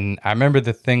 And I remember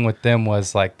the thing with them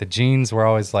was like the jeans were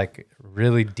always like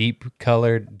really deep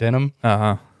colored denim.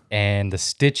 And the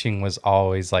stitching was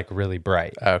always like really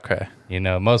bright. Okay.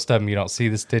 Most of them you don't see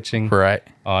the stitching. Right.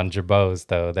 On Jabots,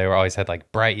 though, they were always had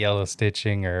like bright yellow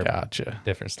stitching or Gotcha.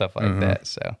 different stuff like that.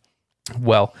 So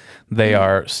Well, they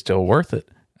are still worth it.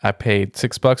 I paid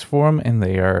 $6 for them, and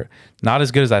they are not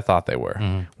as good as I thought they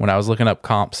were. When I was looking up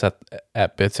comps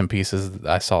at Bits and Pieces,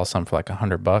 I saw some for like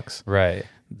 $100. right.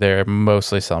 They're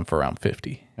mostly some for around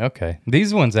 50. Okay.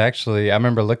 These ones actually, I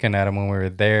remember looking at them when we were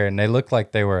there, and they looked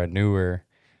like they were a newer.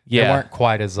 Yeah. They weren't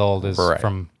quite as old as Right.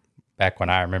 from back when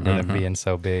I remember them being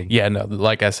so big. Yeah, no,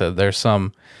 like I said, there's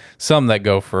some that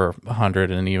go for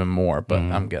 100 and even more, but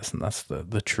I'm guessing that's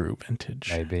the true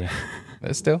vintage. Maybe.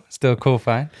 But still a cool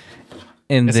find.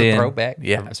 And It's then, a throwback.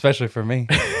 Yeah, Especially for me.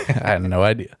 I had no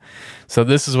idea. So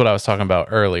this is what I was talking about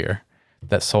earlier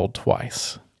that sold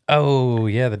twice. Oh,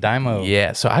 yeah, the Dymo.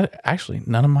 Yeah, so I actually,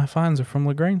 none of my finds are from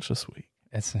LaGrange this week.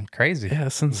 It's crazy. Yeah,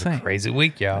 it's insane. Crazy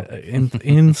week, y'all.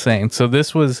 Insane. So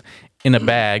this was in a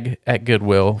bag at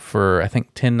Goodwill for I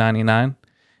think $10.99.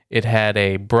 It had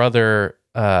a Brother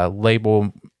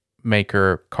label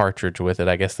maker cartridge with it.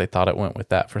 I guess they thought it went with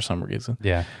that for some reason.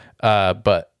 Yeah.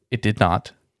 But it did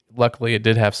not. Luckily, it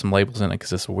did have some labels in it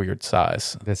because it's a weird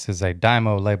size. This is a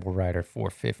Dymo Label Writer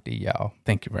 450, y'all.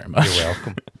 Thank you very much. You're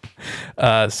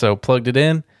welcome. So plugged it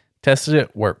in, tested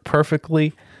it, worked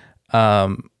perfectly.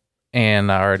 And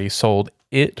I already sold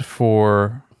it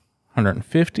for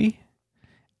 $150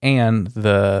 and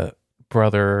the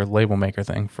Brother label maker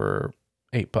thing for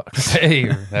 $8.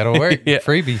 Hey, that'll work. Yeah.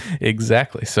 Freebie.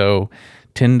 Exactly. So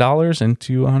 $10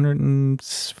 into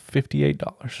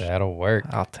 $158. That'll work.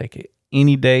 I'll take it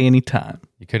any day, anytime.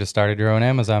 You could have started your own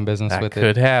Amazon business with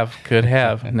Could it.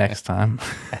 have next time.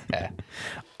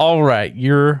 All right,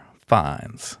 your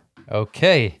finds.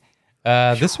 Okay.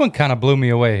 This one kind of blew me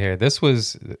away here. This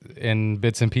was in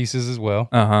Bits and Pieces as well.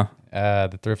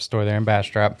 The thrift store there in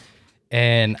Bastrop.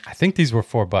 And I think these were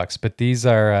 $4, but these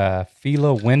are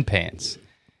Fila wind pants.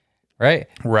 Right?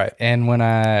 Right. And when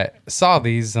I saw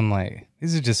these, I'm like,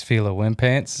 these are just Fila wind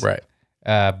pants. Right.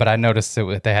 But I noticed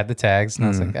that they had the tags, and I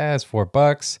was like, it's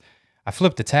 $4. I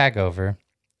flipped the tag over,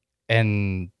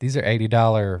 and these are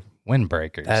 $80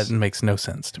 windbreakers. That makes no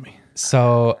sense to me.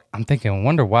 So I'm thinking,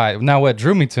 wonder why. Now, what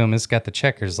drew me to them is got the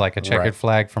checkers, like a checkered Right.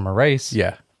 flag from a race.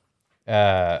 Yeah.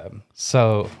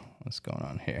 So what's going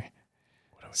on here?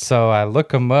 So I look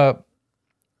them up,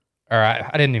 or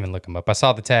I didn't even look them up. I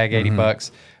saw the tag,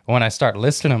 $80. When I start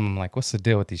listing them, I'm like, what's the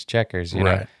deal with these checkers? You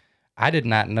know, Right. I did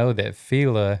not know that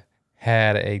Fila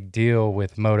had a deal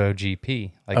with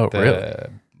MotoGP, like Oh, the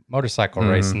really? motorcycle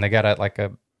race, and they got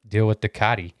a deal with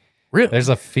Ducati. Really? There's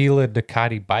a Fila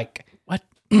Ducati bike. What?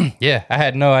 Yeah, I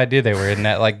had no idea they were in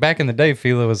that. Like back in the day,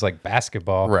 Fila was like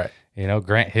basketball. Right. You know,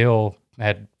 Grant Hill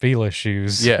had Fila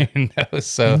shoes. Yeah. You know,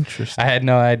 so Interesting. I had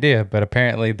no idea. But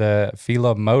apparently the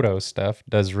Fila Moto stuff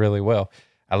does really well.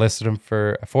 I listed them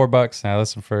for $4 and I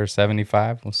listed them for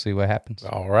 $75. We'll see what happens.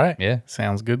 All right. Yeah.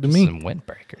 Sounds good to me. Some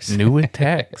windbreakers. New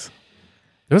attacks.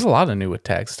 There was a lot of new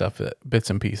attack stuff, bits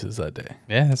and pieces that day.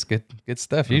 Yeah, that's good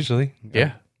stuff usually.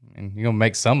 Yeah. And you're going to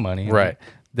make some money. Right.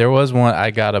 There was one,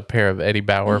 I got a pair of Eddie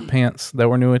Bauer pants that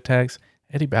were new attacks.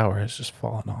 Eddie Bauer has just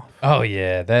fallen off. Oh,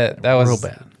 yeah. That was Real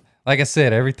bad. Like I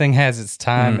said, everything has its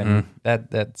time and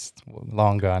that's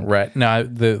long gone. Right.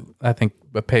 No, I think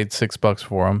I paid $6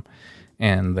 for them,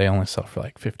 and they only sell for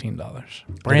like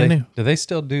 $15. Brand new. Do they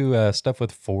still do stuff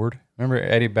with Ford? Remember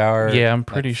Eddie Bauer? Yeah, I'm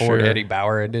pretty Ford sure. Eddie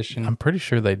Bauer edition. I'm pretty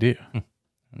sure they do.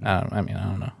 I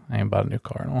don't know. I ain't bought a new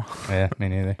car in a while. Yeah, me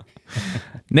neither.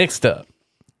 Next up.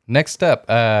 Next up,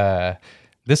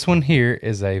 this one here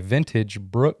is a vintage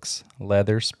Brooks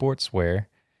leather sportswear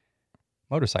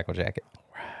motorcycle jacket.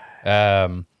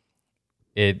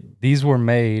 These were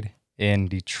made in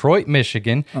Detroit,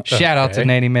 Michigan. Shout out to okay.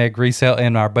 Nanny Meg Resale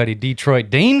and our buddy Detroit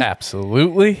Dean.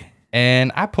 Absolutely.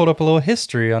 And I pulled up a little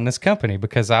history on this company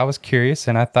because I was curious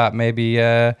and I thought maybe,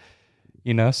 our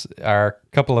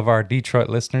couple of our Detroit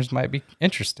listeners might be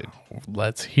interested.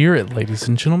 Let's hear it, ladies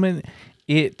and gentlemen.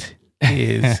 It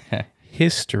is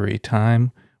history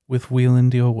time with Wheel and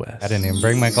Deal West. I didn't even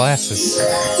bring my glasses.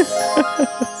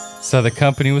 So the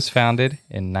company was founded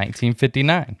in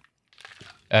 1959.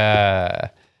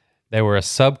 They were a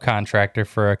subcontractor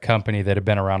for a company that had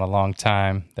been around a long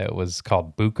time that was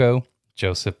called Buco,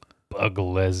 Joseph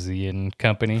Buglesian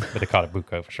Company, but they called it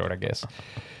Buco for short, I guess.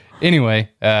 Anyway,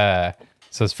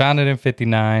 so it's founded in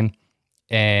 59,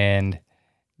 and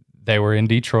they were in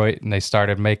Detroit, and they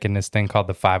started making this thing called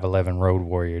the 511 Road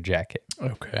Warrior jacket.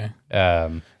 Okay.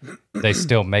 They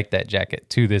still make that jacket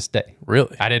to this day.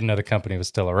 Really? I didn't know the company was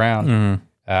still around.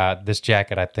 This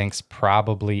jacket, I think, is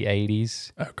probably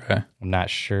 80s. Okay. I'm not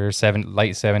sure.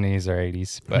 Late 70s or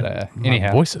 80s. But My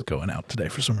anyhow, voice is going out today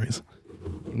for some reason.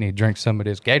 you need to drink some of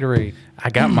this Gatorade. I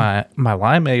got my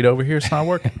limeade over here. It's not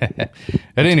working.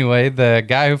 But anyway, the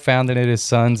guy who founded it, his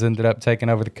sons ended up taking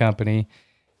over the company.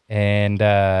 And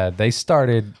they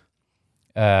started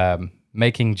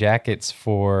making jackets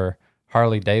for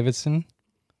Harley Davidson.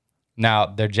 Now,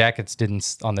 their jackets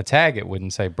didn't, on the tag, it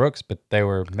wouldn't say Brooks, but they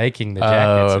were making the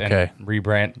jackets okay.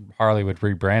 and Harley would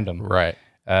rebrand them. Right.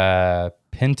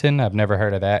 Penton, I've never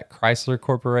heard of that. Chrysler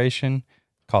Corporation,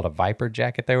 called a Viper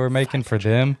jacket they were making for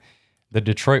them. The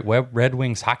Detroit Red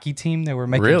Wings hockey team, they were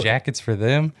making Really? jackets for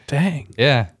them. Dang.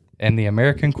 Yeah. And the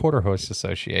American Quarter Horse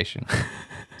Association.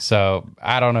 So,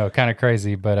 I don't know, kind of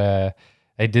crazy, but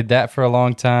they did that for a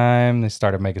long time. They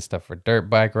started making stuff for dirt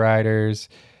bike riders.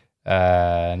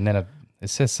 And then it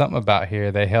says something about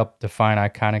here. They helped define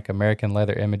iconic American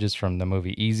leather images from the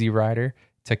movie Easy Rider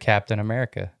to Captain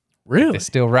America. Really? They're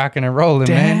still rocking and rolling,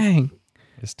 man. Dang.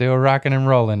 They're still rocking and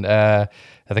rolling. The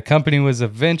company was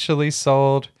eventually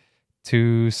sold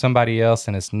to somebody else,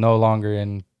 and it's no longer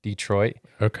in Detroit.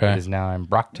 It Okay. is now in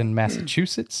Brockton,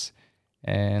 Massachusetts.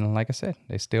 And like I said,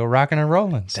 they still rocking and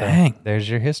rolling. So Dang. there's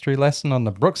your history lesson on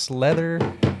the Brooks leather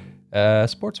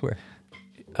sportswear.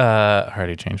 I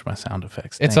already changed my sound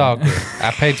effects. It's Dang all it. good.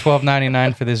 I paid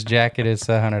 $12.99 for this jacket. It's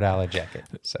a $100 jacket.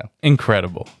 So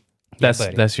Incredible. That's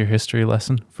buddy. that's your history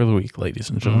lesson for the week, ladies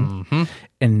and gentlemen. Mm-hmm.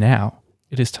 And now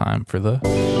it is time for the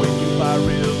When you buy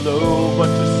real low, but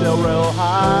you sell real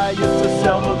high, it's a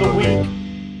sell of the week.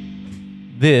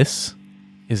 This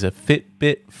is a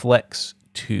Fitbit Flex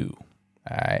 2.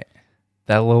 all right,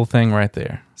 That little thing right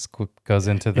there. goes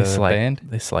into the It's like band.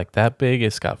 it's like that big.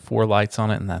 It's got 4 lights on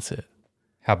it, and that's it.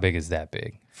 How big is that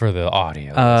big for the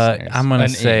audio? listeners? I'm gonna An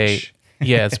say, inch.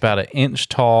 yeah, it's about 1 inch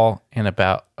tall and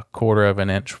about 1/4 of an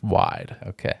inch wide.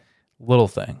 Okay. Little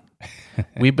thing.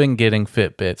 We've been getting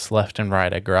Fitbits left and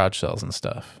right at garage sales and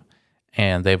stuff,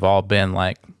 and they've all been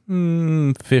like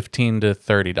 $15 to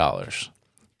 $30.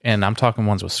 And I'm talking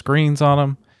ones with screens on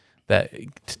them that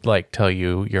like tell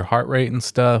you your heart rate and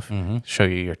stuff, show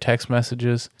you your text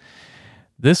messages.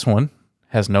 This one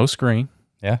has no screen.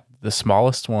 Yeah. The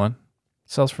smallest one.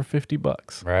 sells for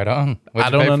 $50. Right on.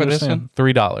 What'd I you don't pay for this one? understand.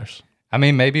 $3. I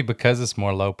mean, maybe because it's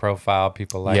more low profile,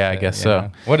 people like Yeah, I it, guess you so.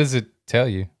 know? What does it tell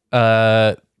you?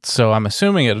 So I'm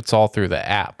assuming it's all through the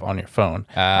app on your phone.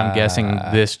 I'm guessing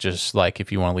this just like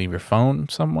if you want to leave your phone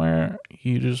somewhere,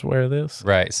 you just wear this.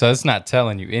 Right. So it's not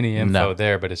telling you any info No.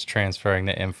 there, but it's transferring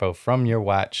the info from your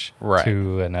watch Right.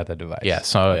 to another device. Yeah,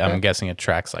 so I'm guessing it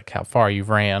tracks like how far you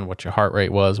ran, what your heart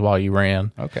rate was while you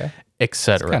ran, Okay.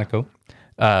 etc. Kind of cool.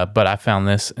 But I found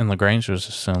this in LaGrange. It was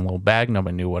just in a little bag.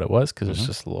 Nobody knew what it was because it's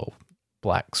just a little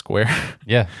black square.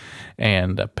 Yeah.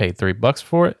 And I paid $3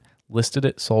 for it. Listed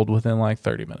it, sold within like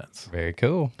 30 minutes. Very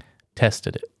cool.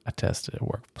 Tested it. I tested it.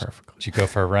 Worked perfectly. Did you go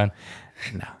for a run?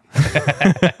 No.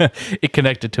 It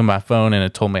connected to my phone and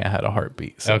it told me I had a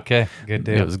heartbeat. So Okay. Good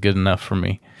it deal. was good enough for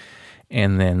me.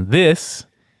 And then this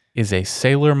is a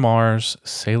Sailor Mars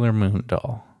Sailor Moon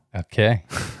doll. Okay.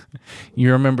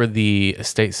 You remember the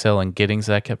estate sale in Giddings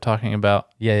that I kept talking about?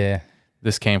 Yeah.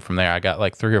 This came from there. I got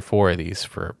like 3 or 4 of these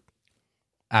for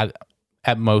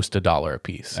at most $1 a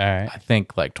piece. All right. I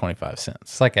think like 25 cents.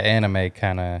 It's like an anime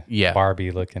kind of Yeah.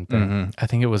 Barbie looking thing. Mhm. I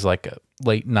think it was like a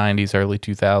late 90s, early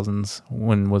 2000s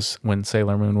when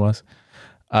Sailor Moon was.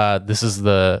 This is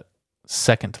the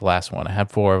second to last one. I had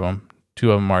 4 of them.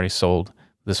 2 of them already sold.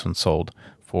 This one sold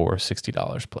for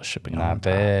 $60 plus shipping. on Not top.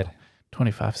 bad.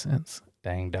 25 cents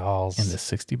Dang dolls. into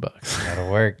 $60.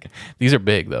 That'll work. These are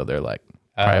big though. They're like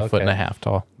probably a foot and a half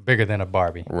tall. Bigger than a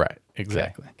Barbie. Right.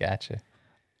 Exactly. Okay, gotcha.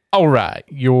 All right.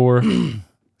 Your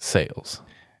sales.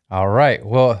 All right.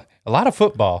 Well, a lot of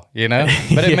football, you know,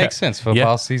 but it Yeah. makes sense. Football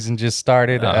Yeah. season just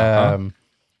started. Uh-huh.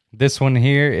 This one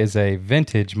here is a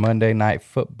vintage Monday Night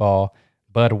Football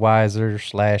Budweiser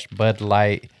 / Bud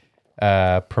Light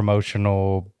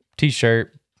promotional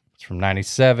T-shirt. It's from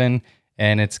 '97,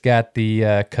 and it's got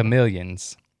the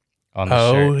chameleons on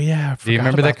the shirt. Yeah. Do you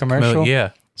remember that commercial?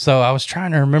 Yeah. So I was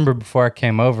trying to remember before I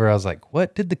came over. I was like,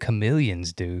 what did the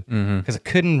chameleons do? Because I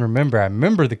couldn't remember. I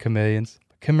remember the chameleons,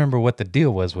 but couldn't remember what the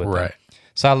deal was with them. Right.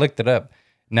 So I looked it up.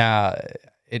 Now,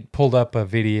 it pulled up a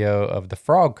video of the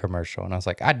frog commercial, and I was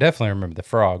like, I definitely remember the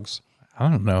frogs. I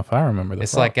don't know if I remember the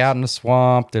It's like out in the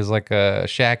swamp. There's like a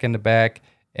shack in the back,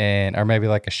 or maybe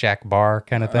like a shack bar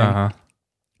kind of thing. Uh-huh.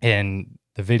 And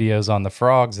the video's on the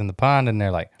frogs in the pond, and they're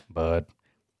like, Bud.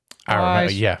 I remember.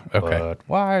 Wise, Yeah. Okay.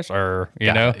 Budweiser, you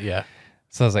Got know? it, Yeah.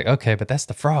 So I was like, okay, but that's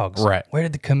the frogs. Right. Where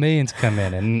did the chameleons come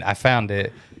in? And I found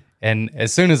it. And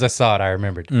as soon as I saw it, I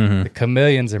remembered. Mm-hmm. The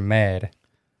chameleons are mad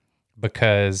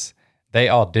because they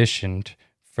auditioned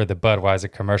for the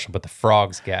Budweiser commercial, but the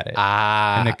frogs got it.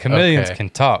 And the chameleons can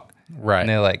talk. Right. And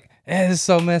they're like, this is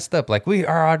so messed up. Like,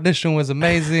 our audition was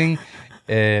amazing.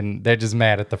 And they're just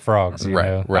mad at the frogs, you Right,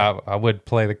 know? right. I would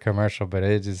play the commercial, but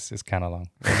it's kind of long.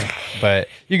 you know? But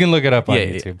you can look it up on Yeah,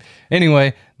 YouTube.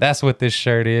 Anyway, that's what this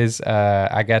shirt is.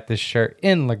 I got this shirt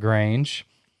in LaGrange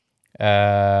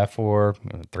for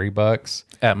 $3.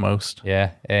 At most.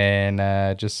 Yeah,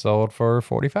 and just sold for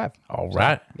 $45. All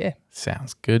right. Yeah,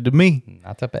 Sounds good to me.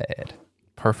 not that bad.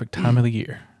 Perfect time of the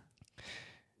year.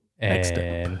 Next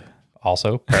And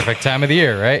also perfect time of the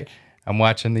year, right? I'm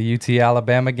watching the UT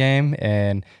Alabama game,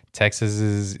 and Texas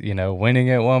is,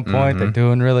 winning at one point. They're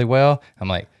doing really well. I'm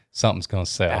like, something's gonna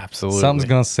sell. Absolutely. Something's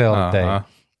gonna sell today. Uh-huh.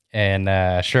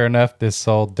 And sure enough, this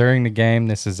sold during the game.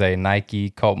 This is a Nike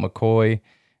Colt McCoy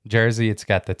jersey. It's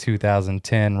got the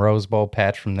 2010 Rose Bowl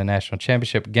patch from the national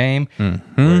championship game.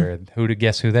 Where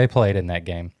guess who they played in that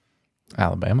game?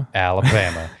 Alabama.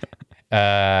 Alabama.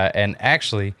 And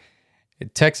actually,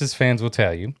 Texas fans will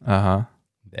tell you Uh-huh.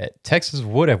 that Texas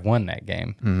would have won that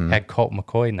game had Colt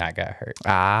McCoy not got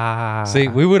hurt. See,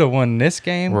 we would have won this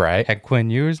game Right. had Quinn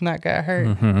Ewers not got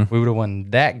hurt. We would have won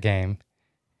that game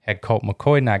had Colt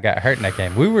McCoy not got hurt in that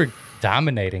game. We were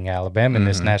dominating Alabama in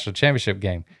this national championship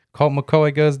game. Colt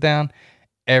McCoy goes down.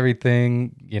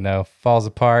 Everything, falls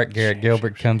apart. Garrett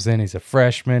Gilbert comes in. He's a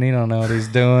freshman. He don't know what he's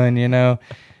doing,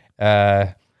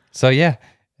 So, yeah.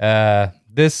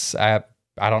 This,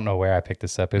 I don't know where I picked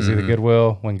this up. It was either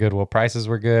Goodwill when Goodwill prices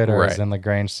were good, or it was Right. in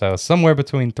LaGrange. So somewhere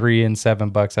between $3 and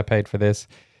 $7 I paid for this.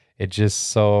 It just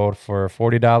sold for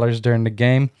 $40 during the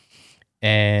game.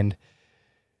 And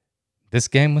this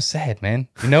game was sad, man.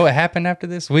 You know what happened after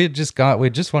this? We had just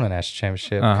won a national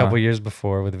championship a couple years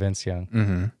before with Vince Young.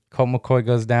 Mm-hmm. Colt McCoy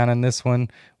goes down in this one.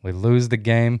 We lose the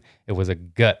game. It was a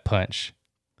gut punch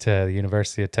to the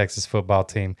University of Texas football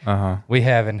team. Uh-huh. We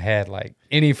haven't had like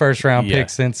any first round Yeah.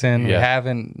 picks since then. We Yeah.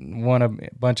 haven't won a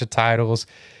bunch of titles.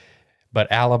 But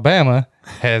Alabama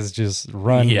has just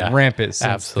run rampant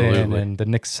since then. absolutely. And the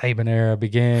Nick Saban era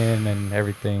began and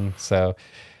everything. So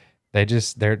They're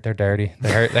dirty.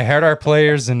 They hurt our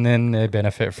players, and then they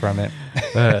benefit from it.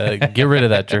 Get rid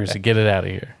of that jersey. Get it out of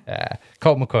here.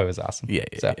 Colt McCoy was awesome. Yeah.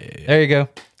 There you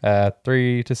go.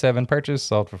 3 to 7 purchase,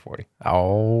 sold for $40.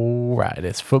 All right.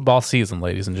 It's football season,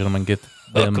 ladies and gentlemen. Get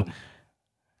them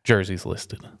jerseys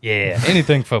listed. Yeah,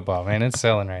 anything football, man. It's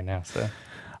selling right now. So,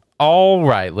 all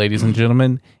right, ladies and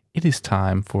gentlemen, it is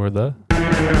time for the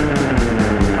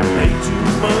Way too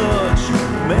much,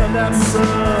 man, that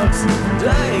sucks.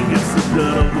 Dang, it's the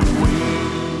dud of the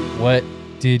week. what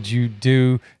did you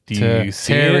do Do to you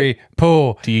see Terry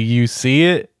Poole? Do you see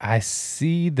it? I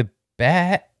see the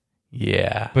bat,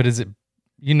 Yeah. but is it?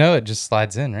 You know, it just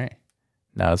slides in, right?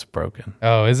 No, it's broken.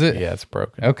 Oh, is it? Yeah, it's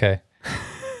broken. Okay.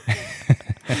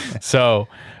 So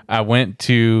I went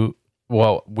to,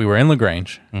 we were in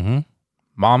LaGrange. Mm-hmm.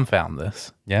 Mom found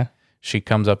this. Yeah. She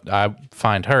comes up, I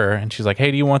find her, and she's like,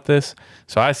 hey, do you want this?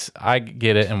 So I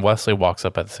get it, and Wesley walks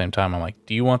up at the same time. I'm like,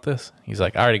 do you want this? He's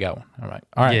like, I already got one. I'm like,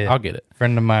 all right, Yeah. I'll get it. A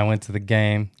friend of mine went to the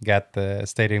game, got the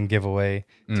stadium giveaway,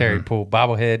 Terry Poole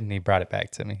bobblehead, and he brought it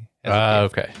back to me. as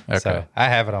a gift. Okay. So I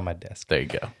have it on my desk. There you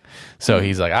go. So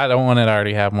he's like, I don't want it. I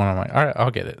already have one. I'm like, all right,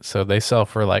 I'll get it. So they sell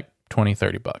for like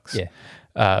 $20-$30. Yeah.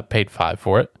 Paid $5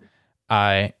 for it.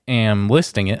 I am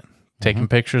listing it, taking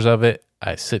pictures of it.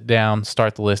 I sit down,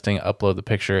 start the listing, upload the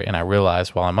picture, and I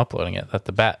realize while I'm uploading it that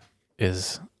the bat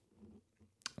is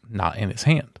not in his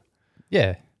hand.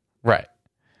 Yeah. Right.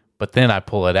 But then I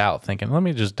pull it out thinking, let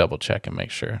me just double check and make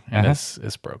sure. And it's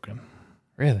broken.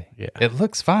 Really? Yeah. It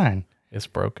looks fine It's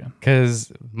broken.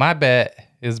 because my bat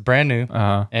is brand new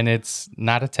Uh-huh. and it's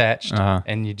not attached,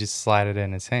 and you just slide it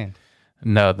in his hand.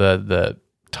 No, the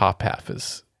top half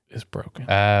is broken.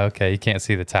 Okay. You can't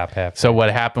see the top half. So what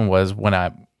happened was when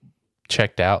I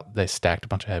checked out, they stacked a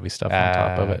bunch of heavy stuff on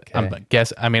top of it. Okay.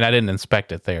 I mean, I didn't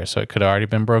inspect it there, so it could have already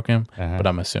been broken, Uh-huh. but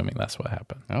I'm assuming that's what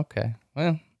happened. Okay.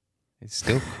 Well, it's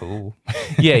still cool.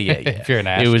 Yeah. If you're an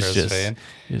Astros it was just, fan.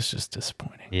 It was just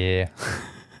disappointing. Yeah.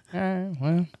 All right.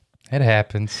 Well, it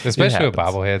happens, especially with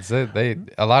happens. bobbleheads. They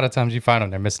a lot of times you find them,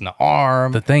 they're missing the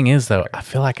arm. The thing is, though, I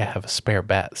feel like I have a spare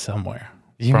bat somewhere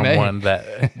You from may. one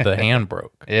that the hand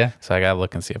broke. Yeah. So I got to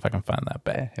look and see if I can find that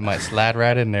bat. It might slide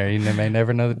right in there. You may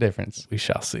never know the difference. We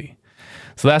shall see.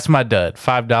 So that's my dud.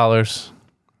 $5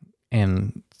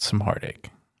 and some heartache.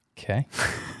 Okay.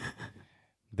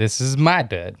 This is my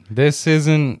dud. This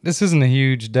isn't a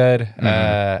huge dud.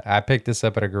 I picked this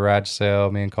up at a garage sale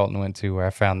me and Colton went to where I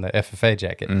found the FFA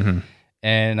jacket.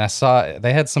 And I saw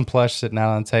they had some plush sitting out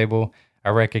on the table. I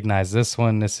recognize this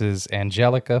one. This is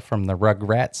Angelica from the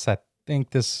Rugrats. I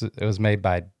think it was made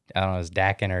by, I don't know, it's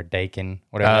Dakin or Dakin,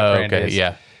 whatever that brand Okay. is.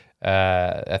 Yeah.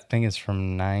 I think it's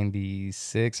from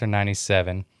 96 or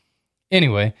 97.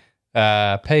 Anyway,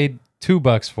 paid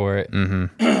 $2 for it.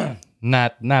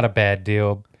 Not a bad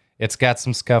deal. It's got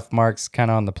some scuff marks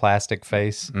kind of on the plastic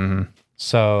face.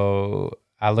 So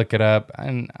I look it up,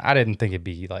 and I didn't think it'd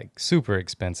be like super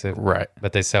expensive. Right.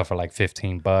 But they sell for like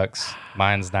 $15.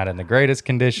 Mine's not in the greatest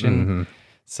condition,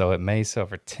 so it may sell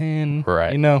for 10.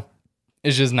 Right. You know,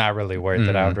 it's just not really worth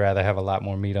it. I would rather have a lot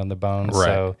more meat on the bone. Right.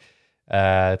 So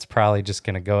it's probably just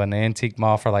gonna go in the antique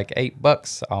mall for like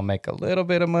 $8. I'll make a little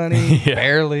bit of money,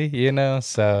 barely, you know.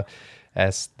 So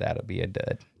that'll be a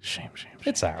dud. Shame.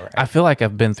 It's all right. I feel like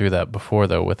I've been through that before,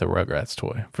 though, with a Rugrats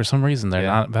toy. For some reason, they're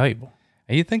not valuable.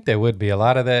 You think they would be a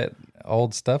lot of that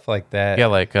old stuff like that? Yeah,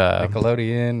 like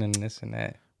Nickelodeon and this and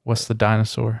that. what's the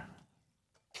dinosaur?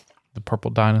 The purple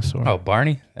dinosaur. Oh,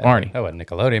 Barney. Barney. That wasn't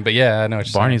Nickelodeon, but yeah, I know what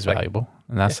you're Barney's saying. Like, valuable,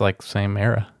 and that's like same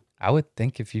era. I would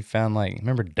think if you found like,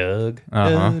 remember Doug?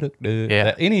 Uh-huh. Doug,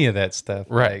 Yeah. any of that stuff.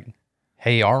 Right. Like,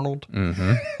 Hey Arnold.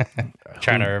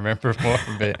 Trying to remember more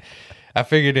of it. I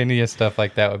figured any of stuff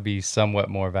like that would be somewhat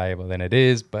more valuable than it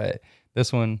is, but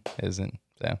this one isn't.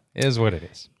 So it is what it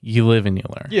is. You live and you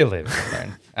learn. You live and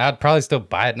learn. I'd probably still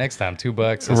buy it next time.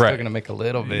 $2. It's still Right. going to make a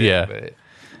little bit. Yeah. But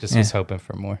just was hoping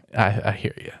for more. I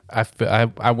hear you.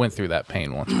 I went through that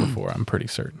pain once before. I'm pretty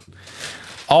certain.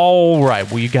 All right.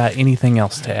 Well, you got anything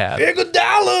else to add?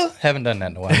 $1. Haven't done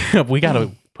that in a while. We got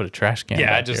to put a trash can.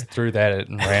 Yeah, I back just here. threw that at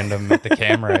random at the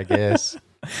camera, I guess.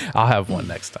 I'll have one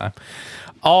next time.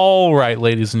 All right,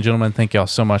 ladies and gentlemen, thank y'all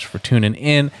so much for tuning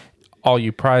in. All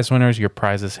you prize winners, your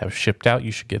prizes have shipped out.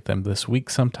 You should get them this week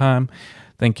sometime.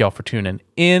 Thank y'all for tuning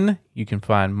in. You can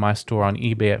find my store on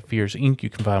eBay at Fears Inc.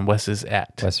 You can find Wes's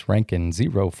at Wes Rankin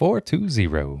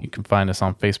 0420. You can find us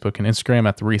on Facebook and Instagram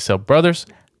at The Resale Brothers.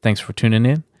 Thanks for tuning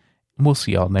in. And we'll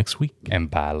see y'all next week. And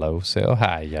buy low, sell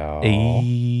high, y'all.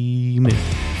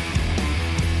 Amen.